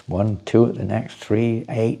next, 1, 2 at the next, 3,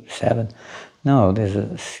 8, 7. No,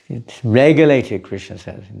 it's regulated, Krishna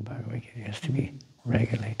says in Bhagavad Gita. It has to be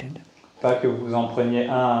regulated. Pas que vous en preniez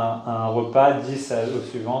un repas, 10 au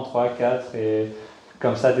suivant, 3, 4 et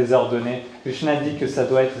comme ça désordonné. Krishna dit que ça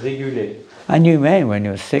doit être régulé. And you may, when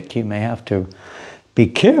you're sick, you may have to be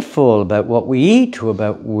careful about what we eat, or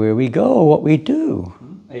about where we go, what we do.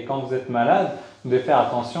 Et quand vous êtes malade, vous devez faire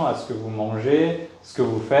attention à ce que vous mangez, ce que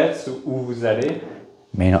vous faites, où vous allez.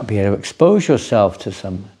 You may not be able to expose yourself to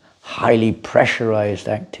some highly pressurized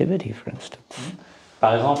activity, for instance.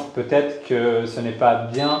 Par exemple, peut-être que ce n'est pas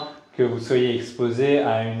bien que vous soyez exposé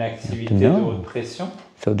à une activité de haute pression.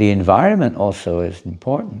 So the environment also is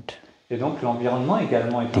important. Et donc l'environnement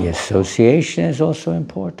également est The important. association is also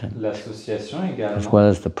important, L'association as également. well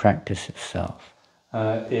as the practice itself.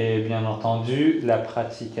 Et bien entendu, la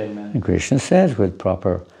pratique elle-même. And Krishna says with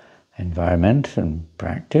proper environment and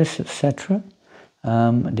practice, etc.,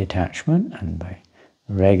 detachment, and by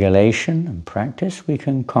regulation and practice, we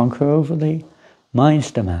can conquer over the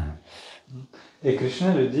mind's demands. Et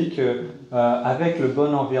Krishna le dit que avec le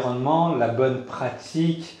bon environnement, la bonne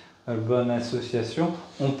pratique, la bonne association,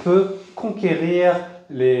 on peut conquérir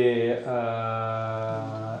les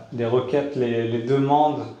requêtes, les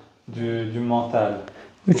demandes du mental,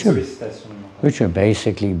 les sollicitations du mental. Which are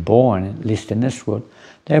basically born, at least in this world,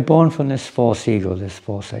 they're born from this false ego, this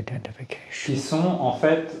false identification. Qui sont en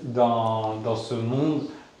fait dans ce monde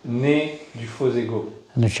nés du faux ego.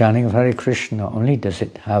 And the chanting of Hare Krishna, not only does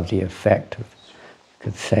it have the effect of,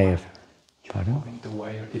 you could say, of, pardon? The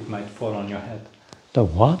wire, it might fall on your head. The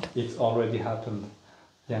what? It's already happened.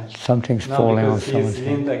 Yeah. Something's falling on someone's he's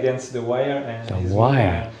head. leaned against the wire and The he's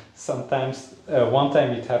wire. Sometimes, one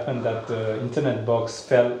time it happened that the internet box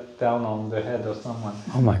fell down on the head of someone.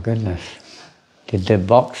 Oh my goodness. Did the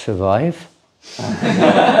box survive?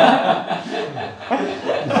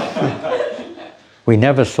 We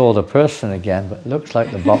never saw the person again, but it looks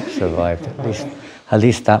like the box survived. At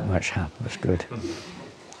least that much happened. Was good.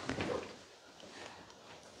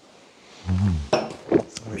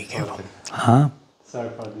 Huh? Sorry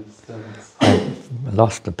for the disturbance. I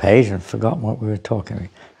lost the page and forgotten what we were talking about.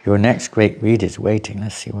 Your next great read is waiting.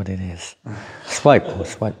 Let's see what it is. Swipe to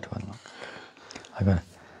unlock. I got to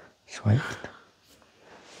swipe.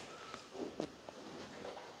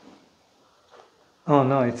 Oh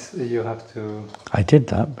no, it's you have to I did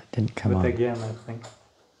that, but it didn't come put on. again, I think.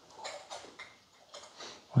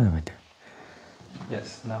 What do I do?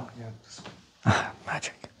 Yes, now you have to. Ah,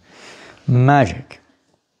 magic. Magic.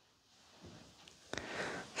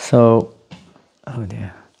 So, oh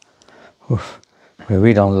dear. Oof. We'll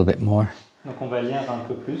read on a little bit more. Donc on va lire un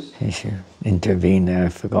peu plus. In case you intervene there, I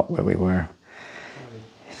forgot where we were.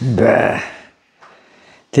 Bah.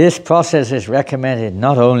 This process is recommended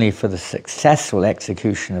not only for the successful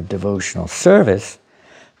execution of devotional service,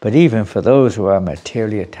 but even for those who are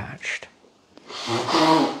materially attached.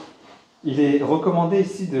 Il est recommandé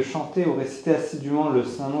ici de chanter ou réciter assidûment le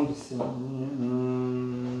saint nom du Seigneur.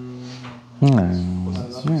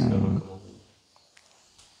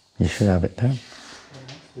 You should have it there.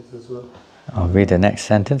 I'll read the next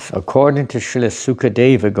sentence. According to Srila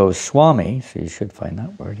Sukadeva Goswami, so you should find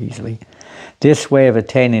that word easily, this way of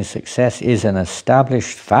attaining success is an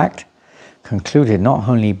established fact, concluded not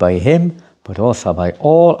only by him, but also by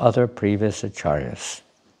all other previous acharyas.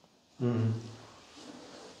 You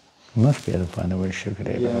must be able to find the word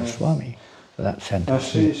Sukadeva Goswami for that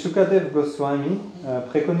sentence. Sukadeva Goswami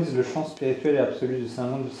préconise le chant spirituel et absolu du saint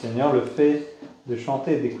nom du Seigneur, le fait de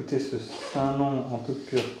chanter et d'écouter ce saint nom en toute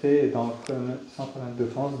pureté et sans connaître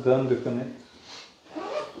d'offense donne de connaître.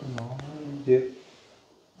 Non, dire.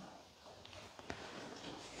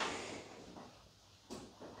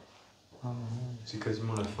 C'est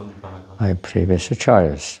quasiment la fin du paragraphe. By previous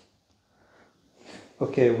acharyas.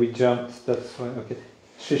 Ok, we jumped, that's why, ok.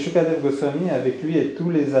 Chez Shukadev Goswami, avec lui et tous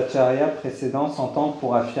les acharyas précédents s'entendent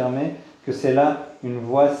pour affirmer que c'est là une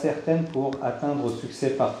voie certaine pour atteindre au succès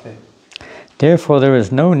parfait. Therefore, there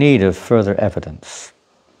is no need of further evidence.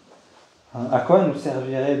 À quoi nous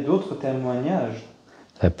serviraient d'autres témoignages?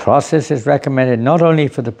 The process is recommended not only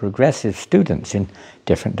for the progressive students in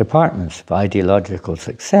different departments of ideological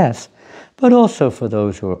success, but also for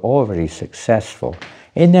those who are already successful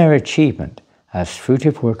in their achievement as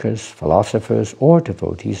fruitive workers, philosophers, or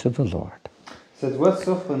devotees of the Lord. Cette voie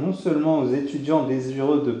s'offre non seulement aux étudiants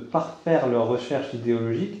désireux de parfaire leurs recherches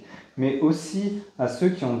idéologiques, mais aussi à ceux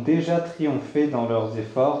qui ont déjà triomphé dans leurs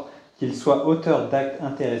efforts, qu'ils soient auteurs d'actes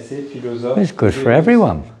intéressés, philosophes. It's good for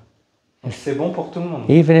everyone. Donc c'est bon pour tout le monde.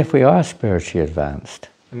 Even if we are spiritually advanced.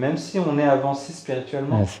 Même si on est avancé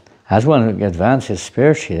spirituellement. As one advances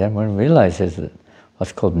spiritually, then one realizes that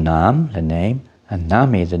what's called Nam, the name, and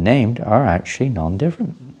Nami, the named, are actually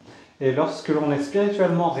non-different. Et lorsque l'on est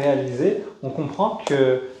spirituellement réalisé, on comprend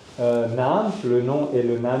que Nam, le nom, et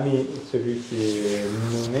le Nami, celui qui est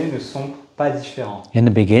nommé, ne sont pas différents. In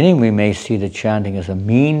the beginning, we may see the chanting as a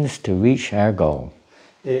means to reach our goal.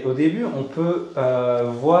 Et au début, on peut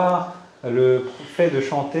voir le fait de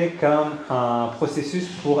chanter comme un processus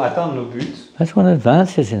pour atteindre nos buts. As one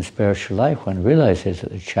advances in spiritual life, one realizes that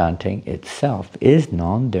the chanting itself is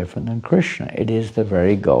non-different than Krishna. It is the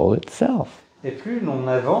very goal itself. Et plus l'on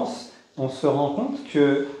avance, on se rend compte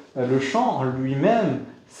que le chant en lui-même,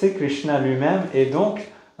 c'est Krishna lui-même, et donc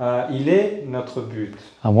il est notre but.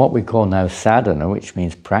 And what we call now sadhana, which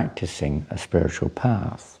means practicing a spiritual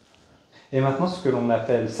path. Et maintenant, ce que l'on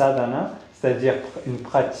appelle sadhana, c'est-à-dire une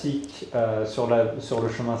pratique sur le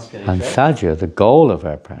chemin spirituel. And sadhya, the goal of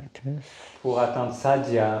our practice, pour atteindre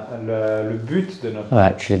sadhya, le but de notre are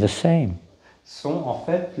actually the same. sont en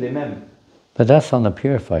fait les mêmes. But that's on the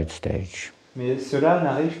purified stage. Mais cela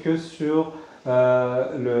n'arrive que sur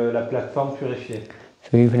la plateforme purifiée.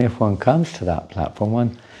 So even if one comes to that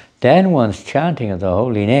platform, then one's chanting of the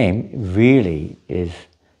holy name really is,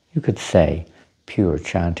 you could say, pure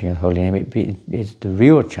chanting of the holy name. It's the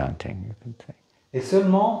real chanting, you could say. Et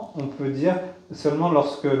seulement, on peut dire, seulement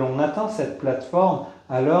lorsque l'on atteint cette plateforme,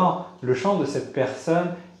 alors le chant de cette personne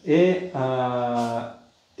est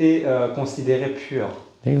considéré pur.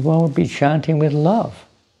 One would be chanting with love.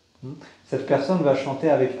 Cette personne va chanter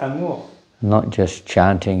avec amour. Not just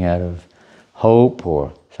chanting out of hope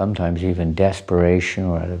or sometimes even desperation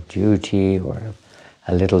or out of duty or out of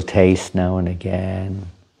a little taste now and again.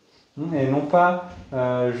 Et non pas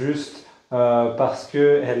juste parce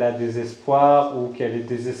qu'elle a des espoirs ou qu'elle est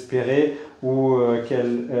désespérée ou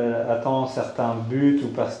qu'elle attend certains buts ou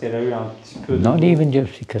parce qu'elle a eu un petit peu de... Not even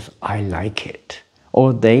just because I like it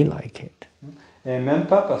or they like it. Et même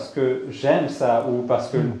pas parce que j'aime ça ou parce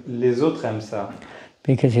que les autres aiment ça.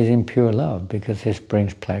 Because it's in pure love, because this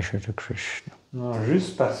brings pleasure to Krishna. Non,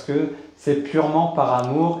 juste parce que c'est purement par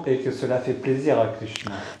amour et que cela fait plaisir à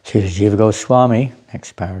Krishna. Srila Jiva Goswami,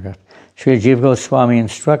 next paragraph. Srila Jiva Goswami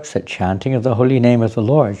instructs that chanting of the holy name of the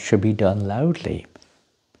Lord should be done loudly.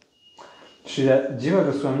 Srila Jiva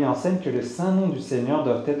Goswami enseigne que les saints noms du Seigneur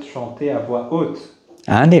doivent être chantés à voix haute.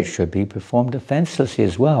 And it should be performed offenselessly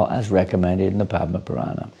as well, as recommended in the Padma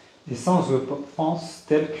Purana. Et sans offense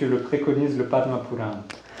tel que le préconise le Padma Purana.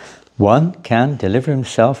 One can deliver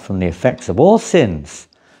himself from the effects of all sins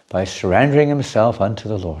by surrendering himself unto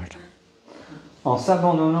the Lord. En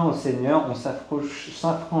s'abandonnant au Seigneur, on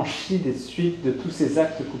s'affranchit des suites de tous ces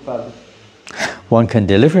actes coupables. One can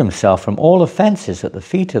deliver himself from all offenses at the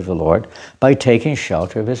feet of the Lord by taking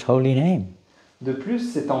shelter of his holy name. De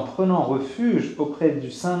plus, c'est en prenant refuge auprès du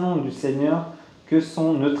saint nom du Seigneur que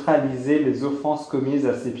sont neutralisées les offenses commises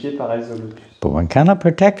à ses pieds par Exolutus. But one cannot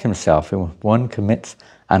protect himself if one commits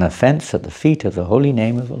an offense at the feet of the holy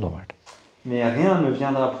name of the Lord. Mais rien ne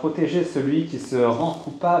viendra protéger celui qui se rend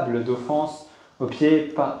coupable d'offenses au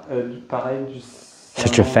pied pareil du saint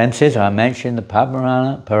Such nom. offenses are mentioned in the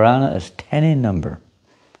Padma Purana as 10 in number.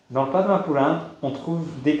 Dans le Padma Purana, on trouve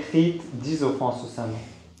décrites 10 offenses au saint nom.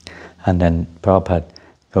 And then Prabhupada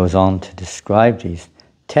goes on to describe these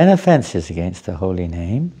 10 offenses against the holy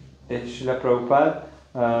name. Et Srila Prabhupada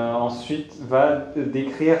ensuite va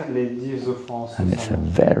décrire les 10 offenses. And it's a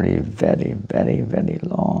very, very, very, very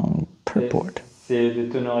long purport. C'est des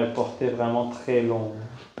teneurs et portées vraiment très longues.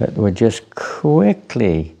 But we'll just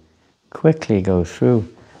quickly go through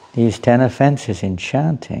these 10 offenses in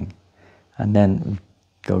chanting and then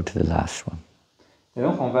go to the last one. Et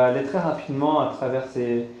donc on va aller très rapidement à travers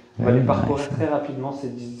ces... On va les parcourir très rapidement ces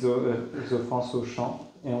 10 offenses au chant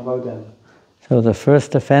et on va au dernier. So the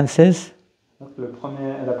first offense is? Donc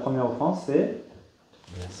la première offense c'est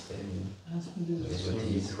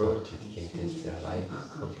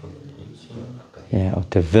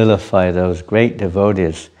To vilify those great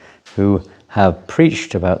devotees who have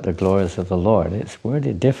preached about the glories of the Lord. It's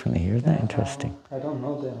worded differently here, isn't that interesting? I don't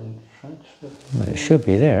know them in French. But it should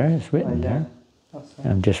be there, it's written there.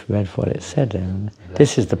 I've just read what it said.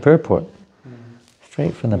 This is the purport,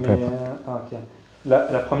 straight from the purport. Okay.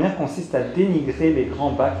 La première consiste à dénigrer les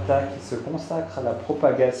grands bhaktas qui se consacrent à la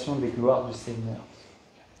propagation des gloires du Seigneur.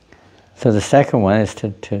 So the second one is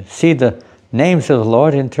to see the names of the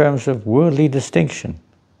Lord in terms of worldly distinction.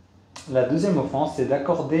 La deuxième offense, c'est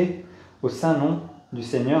d'accorder au saint nom du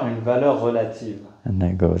Seigneur une valeur relative. And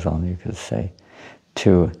that goes on, you could say,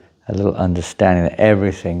 to a little understanding that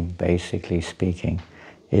everything, basically speaking,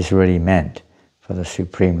 is really meant for the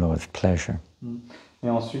Supreme Lord's pleasure. Et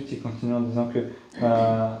ensuite, il continue en disant que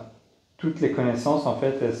toutes les connaissances, en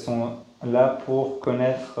fait, elles sont là pour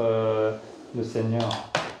connaître le Seigneur.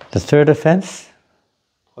 The third offense,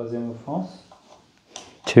 Troisième offense,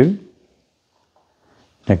 2,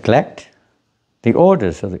 neglect the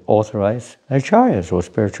orders of the authorized acharyas or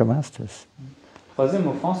spiritual masters. Troisième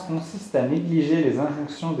offense consiste à négliger les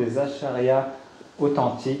injonctions des acharyas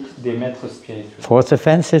authentiques des maîtres spirituels. Fourth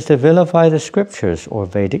offense is to vilify the scriptures or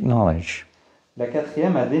Vedic knowledge. La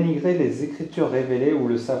quatrième, à dénigrer les écritures révélées ou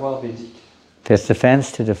le savoir védique. Fifth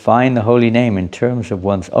offense, to define the holy name in terms of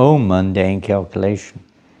one's own mundane calculation.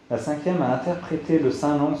 La cinquième, à interpréter le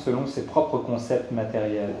saint nom selon ses propres concepts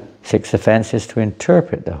matériels. Sixth offense is to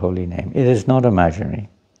interpret the holy name. It is not imaginary,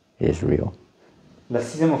 it is real. La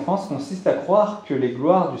sixième offense consiste à croire que les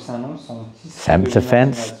gloires du saint nom sont issues de Seventh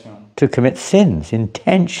offense, l'imagination. to commit sins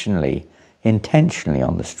intentionally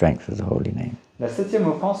on the strength of the holy name. La septième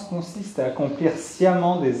offense consiste à accomplir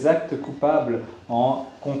sciemment des actes coupables en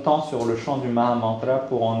comptant sur le chant du Mahamantra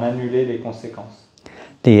pour en annuler les conséquences.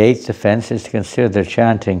 The eighth offense is to consider the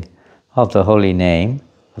chanting of the holy name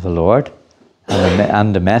of the Lord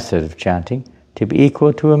and the method of chanting to be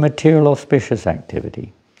equal to a material auspicious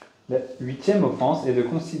activity. La huitième offense est de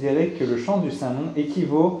considérer que le chant du Saint-Nom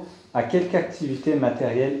équivaut à quelque activité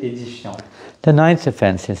matérielle édifiante. The ninth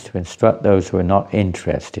offense is to instruct those who are not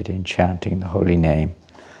interested in chanting the holy name.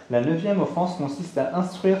 La neuvième offense consiste à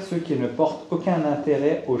instruire ceux qui ne portent aucun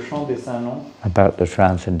intérêt au chant des Saints-Noms, About the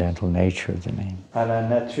transcendental nature of the name. à la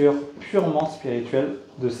nature purement spirituelle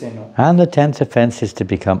de ces noms. And the 10th offense is to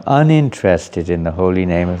become uninterested in the holy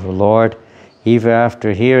name of the Lord, even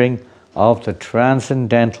after hearing of the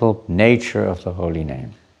transcendental nature of the holy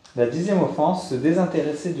name. La dixième offense, se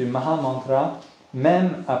désintéresser du Mahamantra,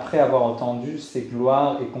 même après avoir entendu ses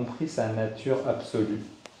gloires et compris sa nature absolue.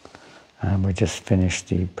 And we just finished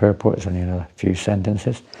the purport, it's only a few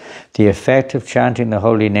sentences. The effect of chanting the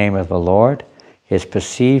holy name of the Lord is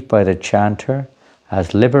perceived by the chanter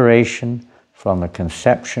as liberation from the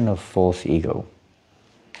conception of false ego.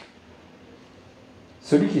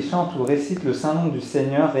 Celui qui chante ou récite le saint nom du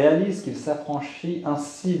Seigneur réalise qu'il s'affranchit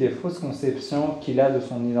ainsi des fausses conceptions qu'il a de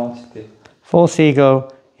son identité. False ego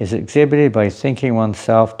is exhibited by thinking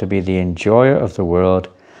oneself to be the enjoyer of the world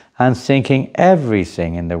and thinking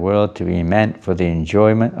everything in the world to be meant for the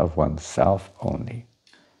enjoyment of oneself only.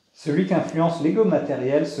 Celui qui influence l'ego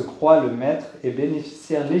matériel se croit le maître et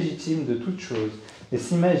bénéficiaire légitime de toute chose et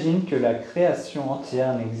s'imagine que la création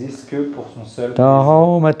entière n'existe que pour son seul The plaisir.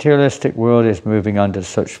 whole materialistic world is moving under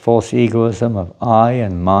such false egoism of I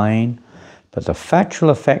and mine, but the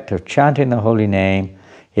factual effect of chanting the holy name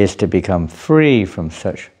is to become free from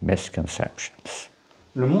such misconceptions.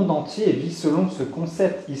 Le monde entier vit selon ce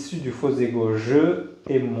concept issu du faux ego, je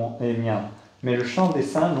et mien. Mais le chant des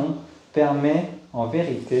saints noms permet en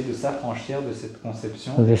vérité de s'affranchir de cette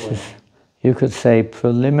conception. So this is, you could say,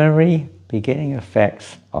 preliminary beginning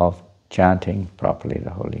effects of chanting properly the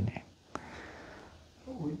holy name.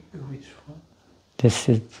 Which one? This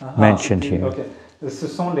is mentioned here. Okay. Ce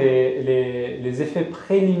sont les effets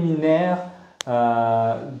préliminaires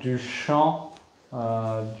du chant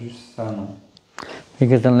du Saint-Nom.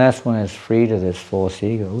 Because unless one is free to this false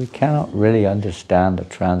ego, we cannot really understand the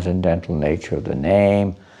transcendental nature of the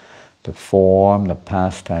name, the form, the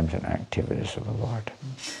pastimes and activities of the Lord.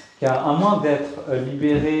 Car à moins d'être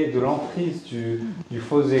libéré de l'emprise du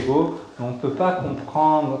faux ego, on ne peut pas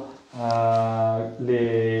comprendre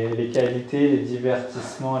les qualités, les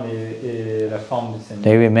divertissements et la forme du Seigneur.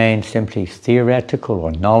 They remain simply theoretical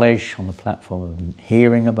or knowledge on the platform of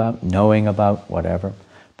hearing about, knowing about, whatever,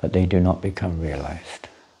 but they do not become realized.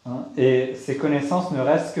 Et ces connaissances ne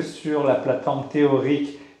restent que sur la plateforme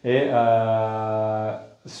théorique et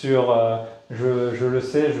sur je le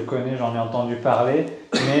sais, je connais, j'en ai entendu parler,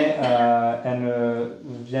 mais elles ne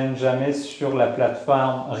viennent jamais sur la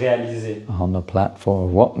plateforme réalisée. On the platform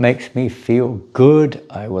of what makes me feel good,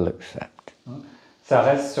 I will accept. Ça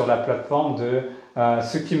reste sur la plateforme de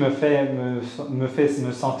ce qui me fait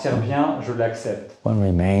me sentir bien, je l'accepte. One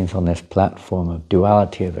remains on this platform of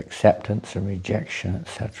duality of acceptance and rejection,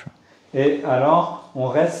 etc. Et alors, on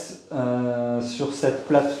reste sur cette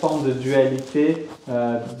plateforme de dualité,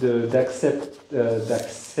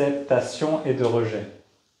 d'acceptation et de rejet.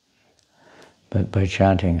 But by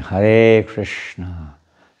chanting Hare Krishna,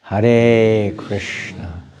 Hare Krishna,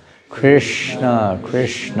 Krishna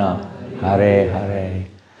Krishna, Hare Hare,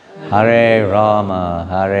 Hare Rama,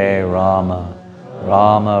 Hare Rama,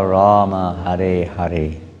 Rama Rama, Hare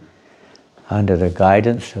Hare, under the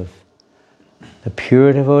guidance of the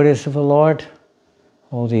pure devotees of the Lord,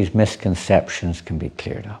 all these misconceptions can be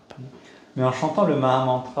cleared up. Mais en chantant le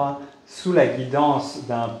Mahamantra sous la guidance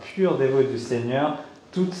d'un pur dévot du Seigneur,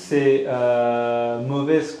 toutes ces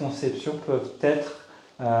mauvaises conceptions peuvent être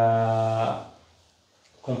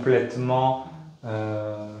complètement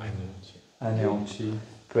anéanties.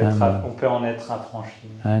 On peut en être affranchi.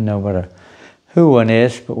 I know who one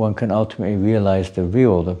is, but one can ultimately realize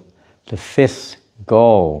the fifth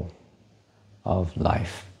goal of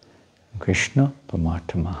life. Krishna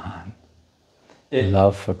Paramatmahan.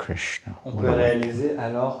 Love for Krishna. On peut réaliser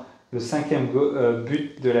alors le cinquième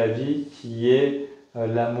but de la vie qui est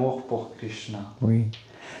l'amour pour Krishna.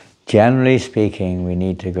 Generally speaking, we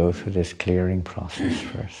need to go through this clearing process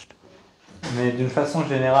first. Mais d'une façon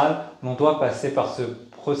générale, on doit passer par ce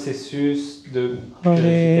processus de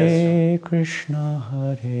purification. Hare Krishna,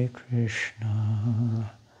 Hare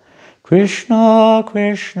Krishna, Krishna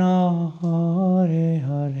Krishna, Hare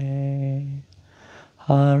Hare,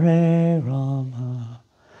 Hare Rama,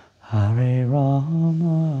 Hare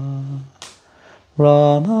Rama,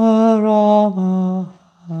 Rama Rama,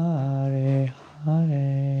 Hare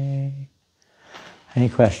Hare. Any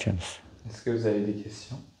questions? Est-ce que vous avez des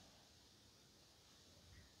questions?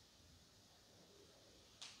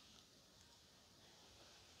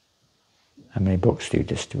 How many books do you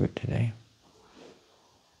distribute today?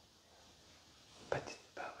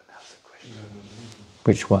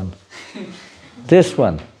 Which one? This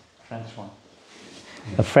one. French one.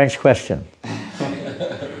 A French question.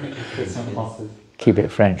 Question française. Keep it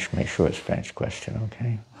French. Make sure it's French question,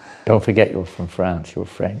 okay? Don't forget you're from France. You're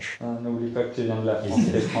French. N'oublie pas que tu viens de la France.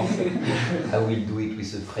 Tu es français. I will do it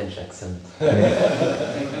with a French accent.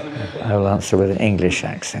 I will answer with an English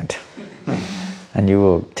accent. And you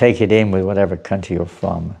will take it in with whatever country you're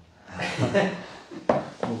from.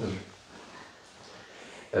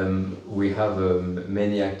 We have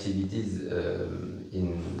many activities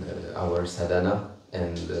in our sadhana,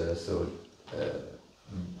 and so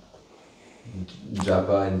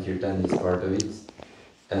japa and kirtan is part of it.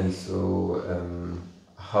 And so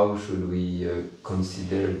how should we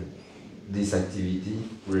consider this activity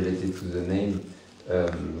related to the name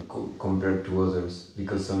compared to others?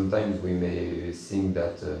 Because sometimes we may think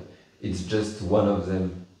that it's just one of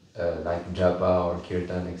them, like japa or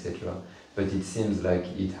kirtan, etc. But it seems like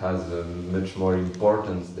it has much more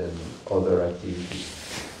importance than other activities.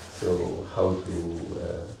 So how to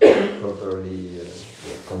properly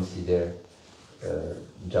consider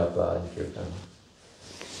japa and kirtan?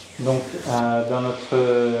 Donc, dans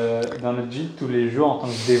notre vie de tous les jours en tant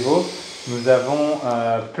que dévot, nous avons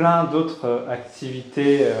plein d'autres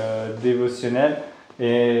activités dévotionnelles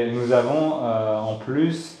et nous avons en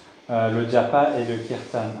plus le japa et le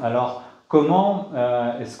kirtan. Alors, comment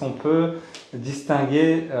est-ce qu'on peut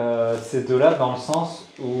distinguer ces deux-là dans le sens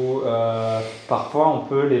où parfois on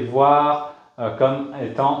peut les voir comme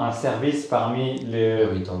étant un service parmi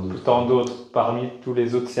tant d'autres, parmi tous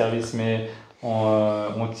les autres services, mais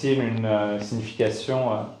ont-ils une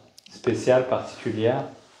signification spéciale, particulière?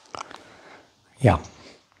 Yeah.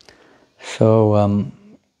 So,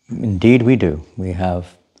 indeed we do. We have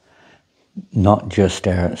not just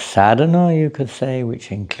our sadhana, you could say,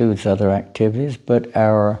 which includes other activities, but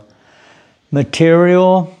our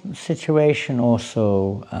material situation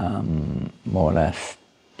also more or less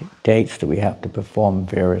dictates that we have to perform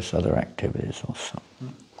various other activities also.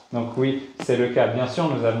 Donc oui, c'est le cas. Bien sûr,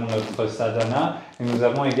 nous avons notre sadhana et nous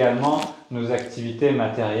avons également nos activités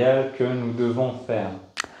matérielles que nous devons faire.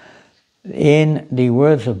 In the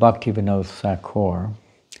words of Bhaktivinoda Thakur,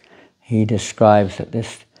 he describes that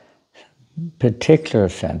this particular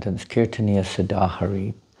sentence, Kirtaniya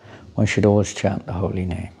Sadahari, one should always chant the holy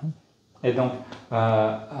name. Et donc,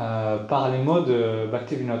 par les mots de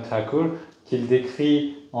Bhaktivinoda Thakur, qu'il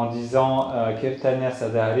décrit en disant Kirtaniya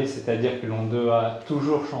Sadahari, c'est-à-dire que l'on doit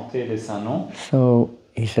toujours chanter les saints noms. So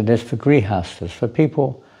he said this for grihastas, for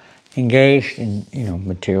people engaged in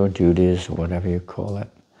material duties or whatever you call it.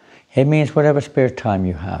 It means whatever spare time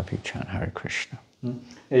you have, you chant Hare Krishna.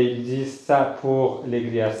 Et il dit ça pour les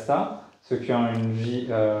grihastas, ceux qui ont une vie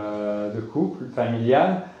de couple,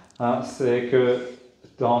 familiale, c'est que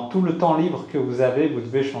dans tout le temps libre que vous avez, vous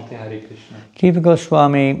devez chanter Hare Krishna. Jiva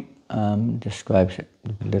Goswami describes it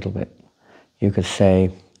a little bit. You could say,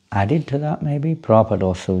 added to that maybe, Prabhupada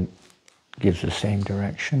also gives the same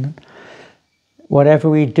direction. Whatever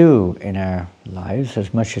we do in our lives,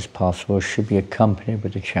 as much as possible, should be accompanied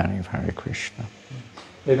with the chanting of Hare Krishna.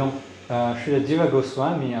 Et donc, Srila Jiva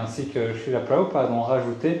Goswami ainsi que Srila Prabhupada ont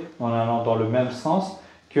rajouté, en allant dans le même sens,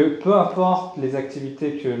 que peu importe les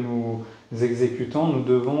activités que nous exécutons, nous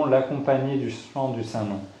devons l'accompagner du chant du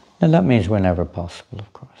Saint-Nom. And that means whenever possible,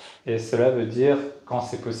 of course. Et cela veut dire quand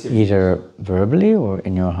c'est possible. Either verbally or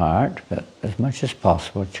in your heart, but as much as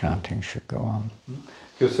possible, chanting should go on.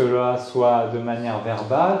 Que cela soit de manière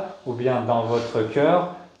verbale ou bien dans votre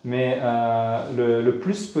cœur, mais le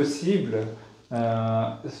plus possible,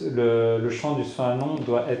 le chant du Saint-Nom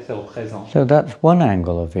doit être présent. So that's one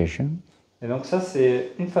angle of vision. Et donc ça,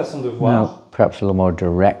 c'est une façon de voir. Now, perhaps a little more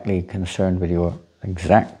directly concerned with your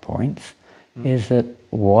exact points, is that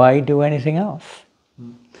why do anything else?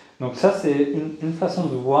 Donc ça, c'est une façon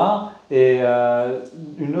de voir. Et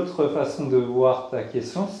une autre façon de voir ta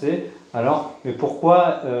question, c'est alors, mais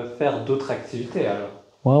pourquoi faire d'autres activités alors?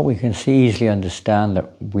 Well, we can easily understand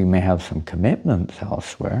that we may have some commitments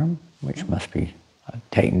elsewhere, which must be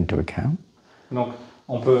taken into account. Donc,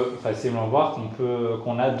 on peut facilement voir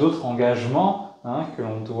qu'on a d'autres engagements que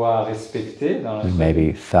l'on doit respecter dans la vie.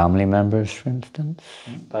 Maybe family members, for instance.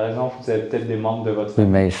 Par exemple, vous avez peut-être des membres de votre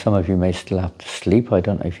famille. Some of you may still have to sleep. I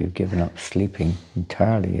don't know if you've given up sleeping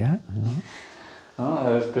entirely yet.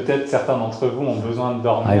 Peut-être certains d'entre vous ont besoin de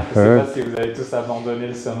dormir. Je ne sais pas si vous avez tous abandonné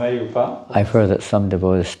le sommeil ou pas. I've heard that some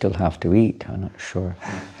devotees still have to eat. I'm not sure.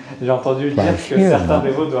 J'ai entendu dire que certains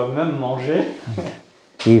dévots doivent même manger.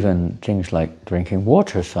 Even things like drinking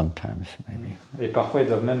water sometimes, maybe. Et parfois, ils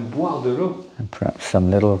doivent même boire de l'eau. And perhaps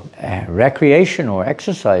some little recreation or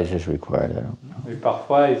exercise is required. I don't know. Et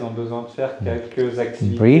parfois, ils ont besoin de faire quelques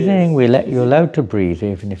activités. Breathing, you're allowed to breathe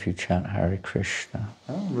even if you chant Hare Krishna.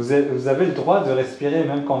 Vous avez le droit de respirer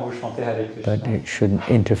même quand vous chantez Hare Krishna. But it shouldn't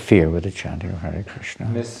interfere with the chanting of Hare Krishna.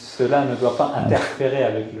 Mais cela ne doit pas interférer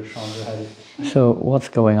avec le chant de Hare Krishna. So what's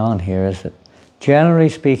going on here is that generally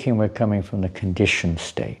speaking, we're coming from the conditioned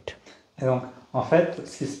state. Et donc, en fait,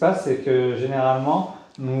 ce qui se passe, c'est que généralement,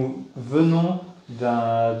 nous venons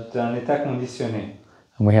d'un état conditionné.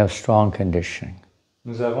 And we have strong conditioning.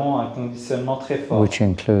 Nous avons un conditionnement très fort. Which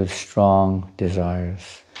includes strong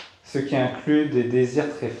desires. Ce qui inclut des désirs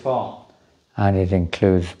très forts. And it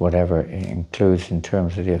includes whatever it includes in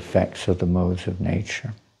terms of the effects of the modes of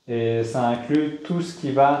nature. Et ça inclut tout ce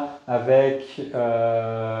qui va avec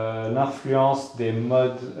l'influence des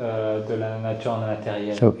modes de la nature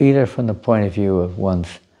matérielle. So either from the point of view of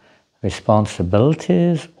one's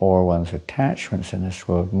responsibilities or one's attachments in this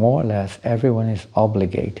world, more or less everyone is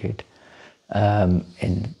obligated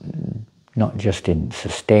in not just in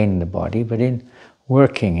sustaining the body, but in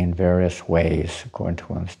working in various ways according to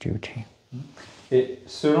one's duty. Et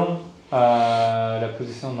selon la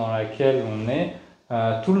position dans laquelle on est,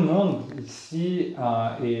 tout le monde ici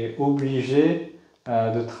est obligé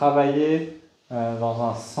de travailler dans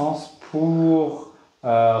un sens pour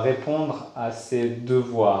répondre à ses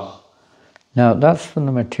devoirs. Now that's from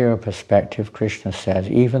the material perspective. Krishna says,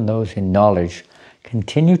 even those in knowledge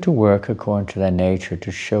continue to work according to their nature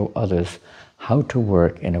to show others how to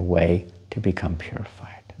work in a way to become purified.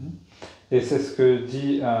 Et c'est ce que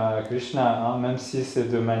dit Krishna, même si c'est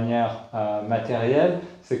de manière matérielle,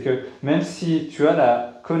 c'est que même si tu as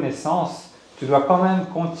la connaissance, tu dois quand même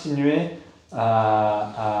continuer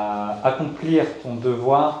à accomplir ton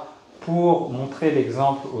devoir pour montrer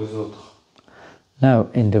l'exemple aux autres. Now,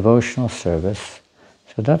 in devotional service,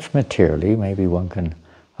 so that's materially, maybe one can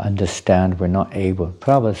understand we're not able.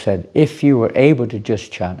 Prabhupada said, if you were able to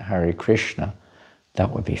just chant Hare Krishna,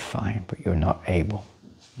 that would be fine, but you're not able.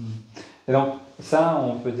 Et donc, ça,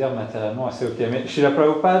 on peut dire matériellement, c'est ok. Mais Srila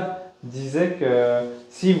Prabhupada disait que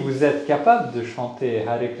si vous êtes capable de chanter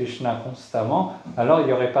Hare Krishna constamment, alors il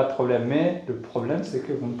n'y aurait pas de problème. Mais le problème, c'est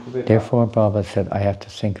que vous ne pouvez pas. Therefore, Prabhupada said, I have to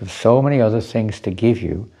think of so many other things to give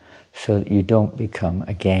you so that you don't become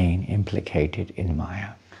again implicated in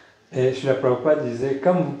Maya. Et Srila Prabhupada disait,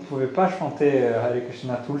 comme vous ne pouvez pas chanter Hare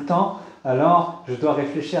Krishna tout le temps, alors je dois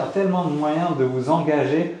réfléchir à tellement de moyens de vous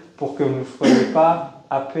engager pour que vous ne soyez pas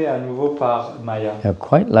happé à nouveau par Maya. Now,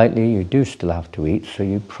 quite likely you do still have to eat, so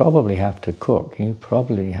you probably have to cook, you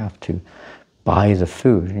probably have to buy the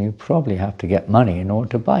food, and you probably have to get money in order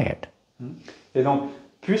to buy it. Et donc,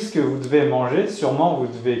 puisque vous devez manger, sûrement vous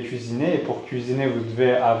devez cuisiner, et pour cuisiner, vous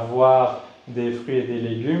devez avoir des fruits et des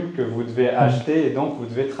légumes que vous devez acheter, et donc vous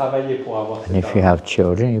devez travailler pour avoir cet And if you argent. have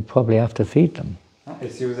children, you probably have to feed them. Et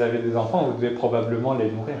si vous avez des enfants, vous devez probablement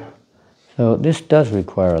les nourrir. So this does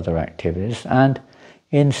require other activities, and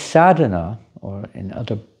in sadhana, or in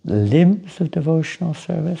other limbs of devotional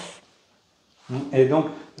service, Et donc,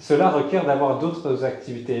 cela requiert d'avoir d'autres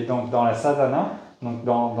activités. Et donc, dans la sadhana, donc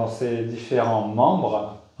dans ces différents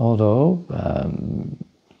membres, although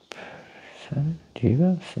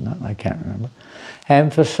Jiva, I can't remember,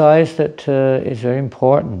 emphasize that it's very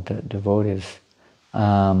important that devotees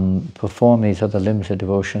perform these other limbs of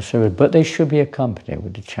devotional service, but they should be accompanied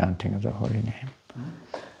with the chanting of the holy name.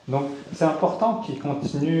 Donc c'est important qu'ils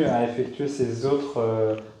continuent à effectuer ces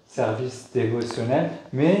autres services dévotionnels,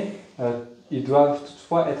 mais ils doivent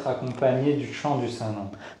toutefois être accompagnés du chant du Saint-Nom.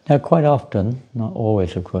 Now, quite often, not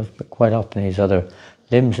always of course, but quite often these other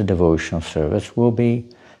limbs of devotional service will be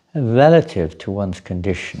relative to one's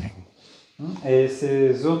conditioning. Et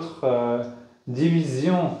ces autres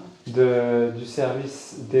divisions du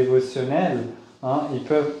service dévotionnel, ils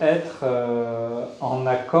peuvent être en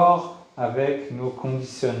accord avec nos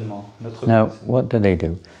conditionnements. Now, what do they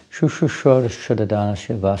do? Shushushora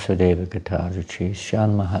Shadadanasya Vasudeva Gataruchi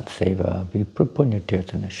Shan Mahatseva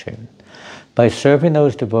Viprapunyatirthanasheva. By serving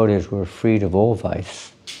those devotees who are freed of all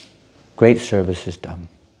vice, great service is done.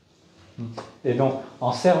 Et donc,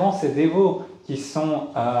 en servant ces dévots qui sont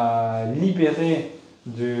libérés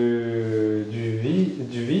du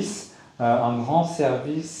vice, un grand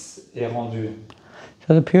service est rendu.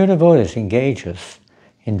 So the pure devotees engage us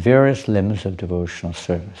in various limbs of devotional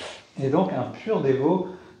service. Et donc, un pur dévot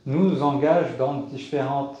nous engage dans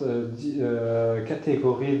différentes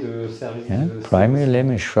catégories de services. Yeah? Primary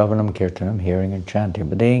limb is Shravanam Kirtanam, hearing and chanting,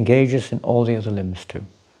 but they engage us in all the other limbs too.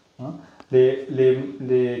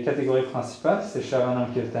 Les catégories principales, c'est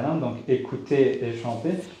Shravanam Kirtanam, donc écouter et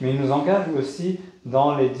chanter, mais il nous engage aussi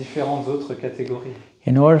dans les différentes autres catégories.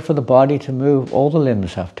 In order for the body to move, all the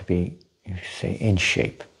limbs have to be, you say, in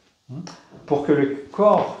shape. Pour que le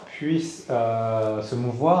corps puisse se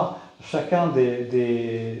mouvoir, chacun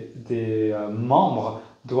des membres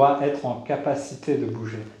doit être en capacité de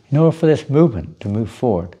bouger. In order for this movement to move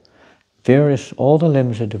forward, all the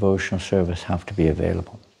limbs of devotional service have to be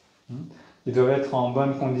available. Ils doivent être en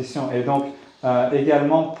bonne condition. Et donc,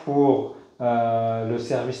 également pour le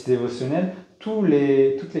service dévotionnel, toutes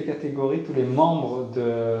les catégories, tous les membres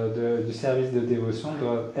du service de dévotion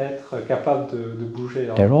doivent être capables de bouger.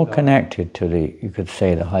 They're all connected to you could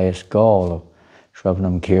say, the highest goal of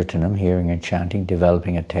Shravanam Kirtanam, hearing and chanting,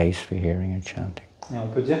 developing a taste for hearing and chanting. Et on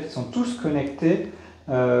peut dire qu'ils sont tous connectés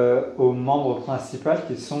aux membres principaux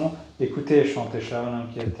qui sont écouter et chanter Shravanam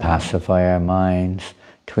Kirtanam. To pacify our minds,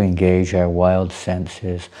 to engage our wild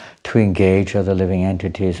senses, to engage other living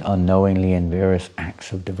entities unknowingly in various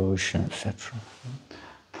acts of devotion, etc.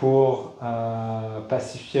 Pour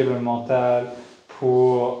pacifier le mental,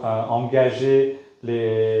 pour engager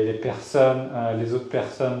les autres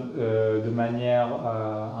personnes de manière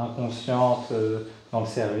inconsciente dans le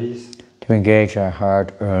service. To engage our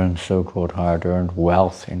hard-earned, so-called hard-earned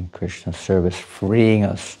wealth in Krishna's service, freeing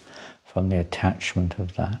us from the attachment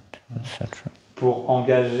of that, etc. Pour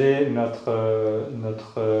engager notre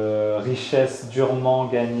richesse durement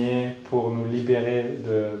gagnée, pour nous libérer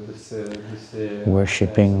de ces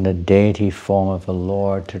worshipping the deity form of the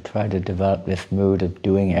Lord to try to develop this mood of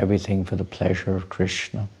doing everything for the pleasure of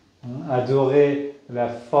Krishna. Adorer la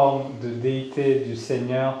forme de déité du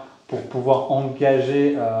Seigneur pour pouvoir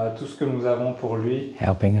engager tout ce que nous avons pour lui.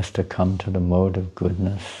 Helping us to come to the mode of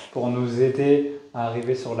goodness. Pour nous aider à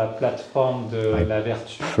arriver sur la plateforme de la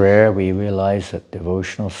vertu. Prayer, we realize that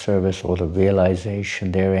devotional service, or the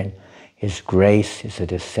realization therein, is grace, is a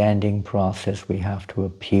descending process. We have to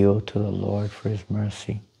appeal to the Lord for His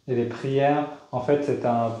mercy. Et les prières, en fait, c'est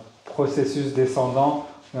un processus descendant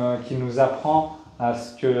qui nous apprend à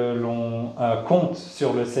ce que l'on compte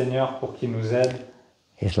sur le Seigneur pour qu'il nous aide.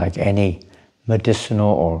 It's like any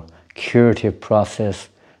medicinal or curative process.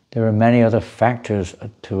 There are many other factors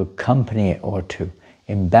to accompany it or to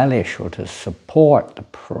embellish or to support the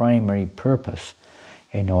primary purpose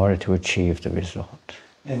in order to achieve the result.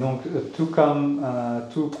 Et donc, tout comme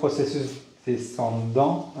tout processus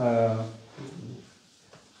descendant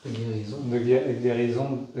de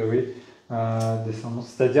guérison, descendant,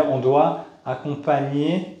 c'est-à-dire on doit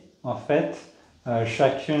accompagner en fait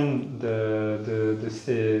chacune de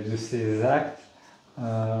ces actes,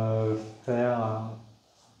 faire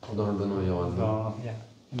dans le bon environnement.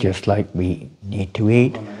 Just like we need to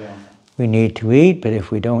eat, but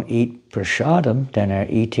if we don't eat prasadam, then our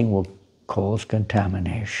eating will cause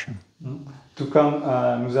contamination. Tout comme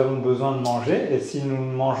nous avons besoin de manger, et si nous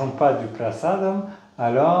ne mangeons pas du prasadam,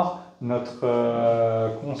 alors notre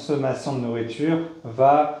consommation de nourriture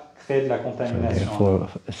va créer de la contamination. So therefore,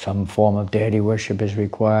 some form of deity worship is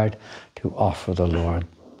required to offer the Lord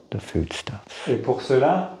the foodstuffs. Et pour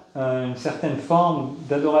cela, une certaine forme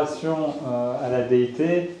d'adoration à la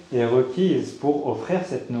déité est requise pour offrir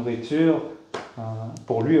cette nourriture,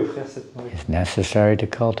 pour lui offrir cette nourriture. It's necessary to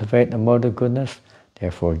cultivate the mode of goodness.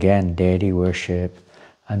 Therefore, again, deity worship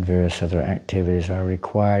and various other activities are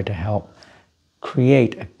required to help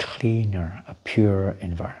create a cleaner, a purer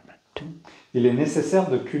environment. Il est nécessaire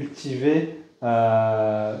de cultiver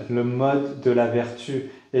le mode de la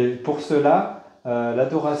vertu. Et pour cela,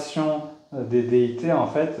 l'adoration des déités en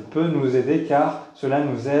fait peut nous aider car cela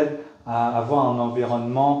nous aide à avoir un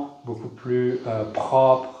environnement beaucoup plus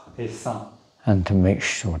propre et sain. And to make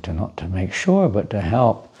sure, not to make sure, but to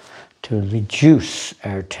help to reduce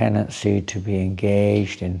our tendency to be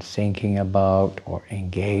engaged in thinking about or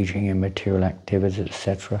engaging in material activities,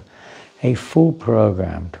 etc. A full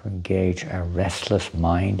program to engage our restless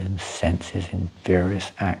mind and senses in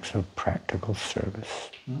various acts of practical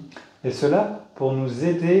service. Et cela pour nous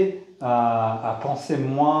aider à penser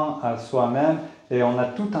moins à soi-même, et on a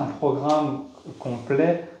tout un programme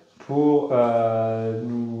complet pour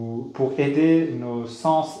aider nos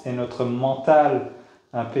sens et notre mental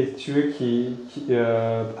impétueux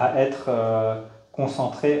à être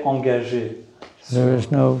concentré, engagé. There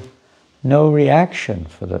is no reaction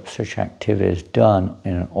for such activities done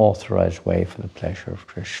in an authorized way for the pleasure of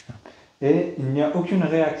Krishna. Et il n'y a aucune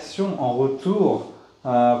réaction en retour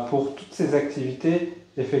pour toutes ces activités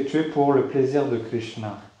effectuées pour le plaisir de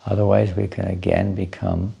Krishna. Otherwise we can again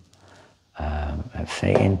become, let's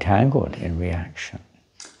say, entangled in reaction.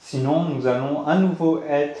 Sinon, nous allons à nouveau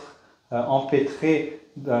être empêtrés,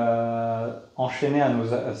 enchaînés à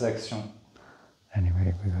nos actions.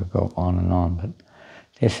 Anyway, we could go on, but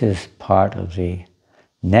this is part of the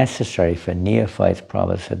necessary for neophytes,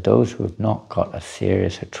 Prabhupada said, those who have not got a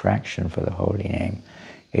serious attraction for the holy name,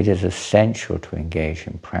 it is essential to engage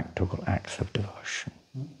in practical acts of devotion.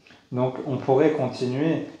 Donc on pourrait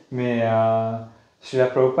continuer, mais Srila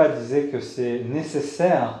Prabhupada disait que c'est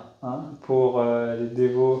nécessaire pour les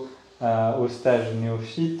dévots au stage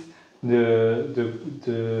néophyte de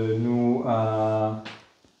nous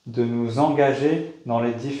engager dans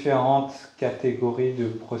les différentes catégories de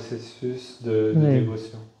processus de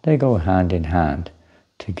dévotion. They go hand in hand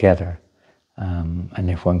together. And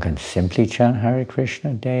if one can simply chant Hare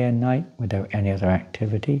Krishna day and night without any other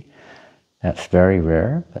activity, that's very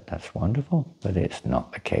rare, but that's wonderful. But it's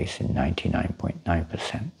not the case in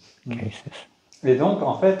 99.9% cases. Et donc,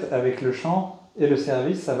 en fait, avec le chant et le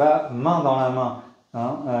service, ça va main dans la main.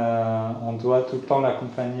 On doit tout le temps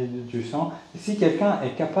l'accompagner du chant. Et si quelqu'un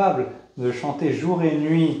est capable de chanter jour et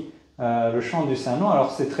nuit le chant du Saint-Nom, alors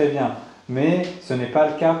c'est très bien. Mais ce n'est pas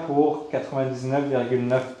le cas pour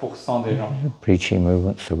 99,9% des gens. Preaching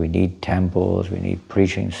movement, so we need temples, we need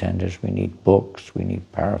preaching centers, we need books, we need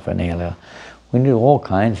paraphernalia, we need all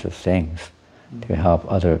kinds of things to help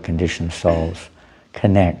other conditioned souls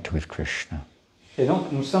connect with Krishna. Et donc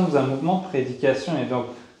nous sommes un mouvement de prédication et donc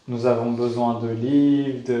nous avons besoin de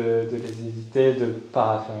livres, de les éditer, de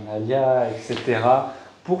paraphernalia, etc.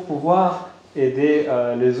 pour pouvoir aider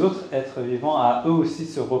les autres êtres vivants à eux aussi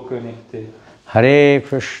se reconnecter. Hare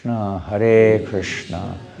Krishna,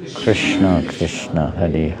 Krishna Krishna,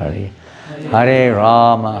 Hare Hare, Hare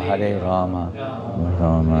Rama,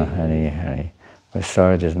 Rama Hare Hare. We're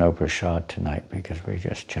sorry there's no prasad tonight because we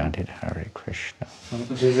just chanted Hare Krishna.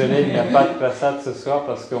 Désolé, il n'y a pas de prasad ce soir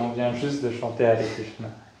parce qu'on vient juste de chanter Hare Krishna.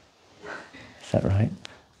 Is that right?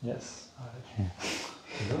 Yes.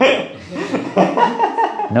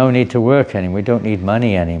 No need to work anymore. We don't need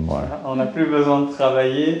money anymore. On n'a plus besoin de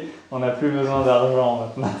travailler, on n'a plus besoin d'argent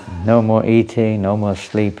maintenant. No more eating, no more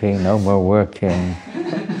sleeping, no more working,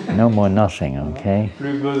 no more nothing, okay?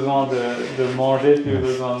 Plus besoin de manger, plus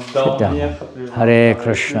besoin de dormir. Hare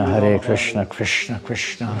Krishna, Krishna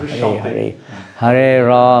Krishna, Hare Hare, Hare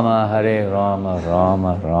Rama,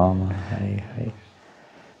 Rama Rama, Hare Hare.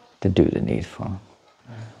 To do the needful.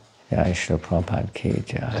 Jai Shri Prabhupada ki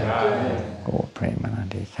Jai. Gaur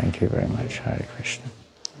Premanandi. Thank you very much, Hare Krishna.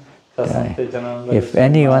 If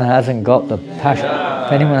anyone hasn't got the Pashu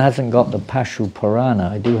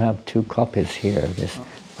Purana, I do have 2 copies here. This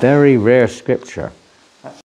very rare scripture.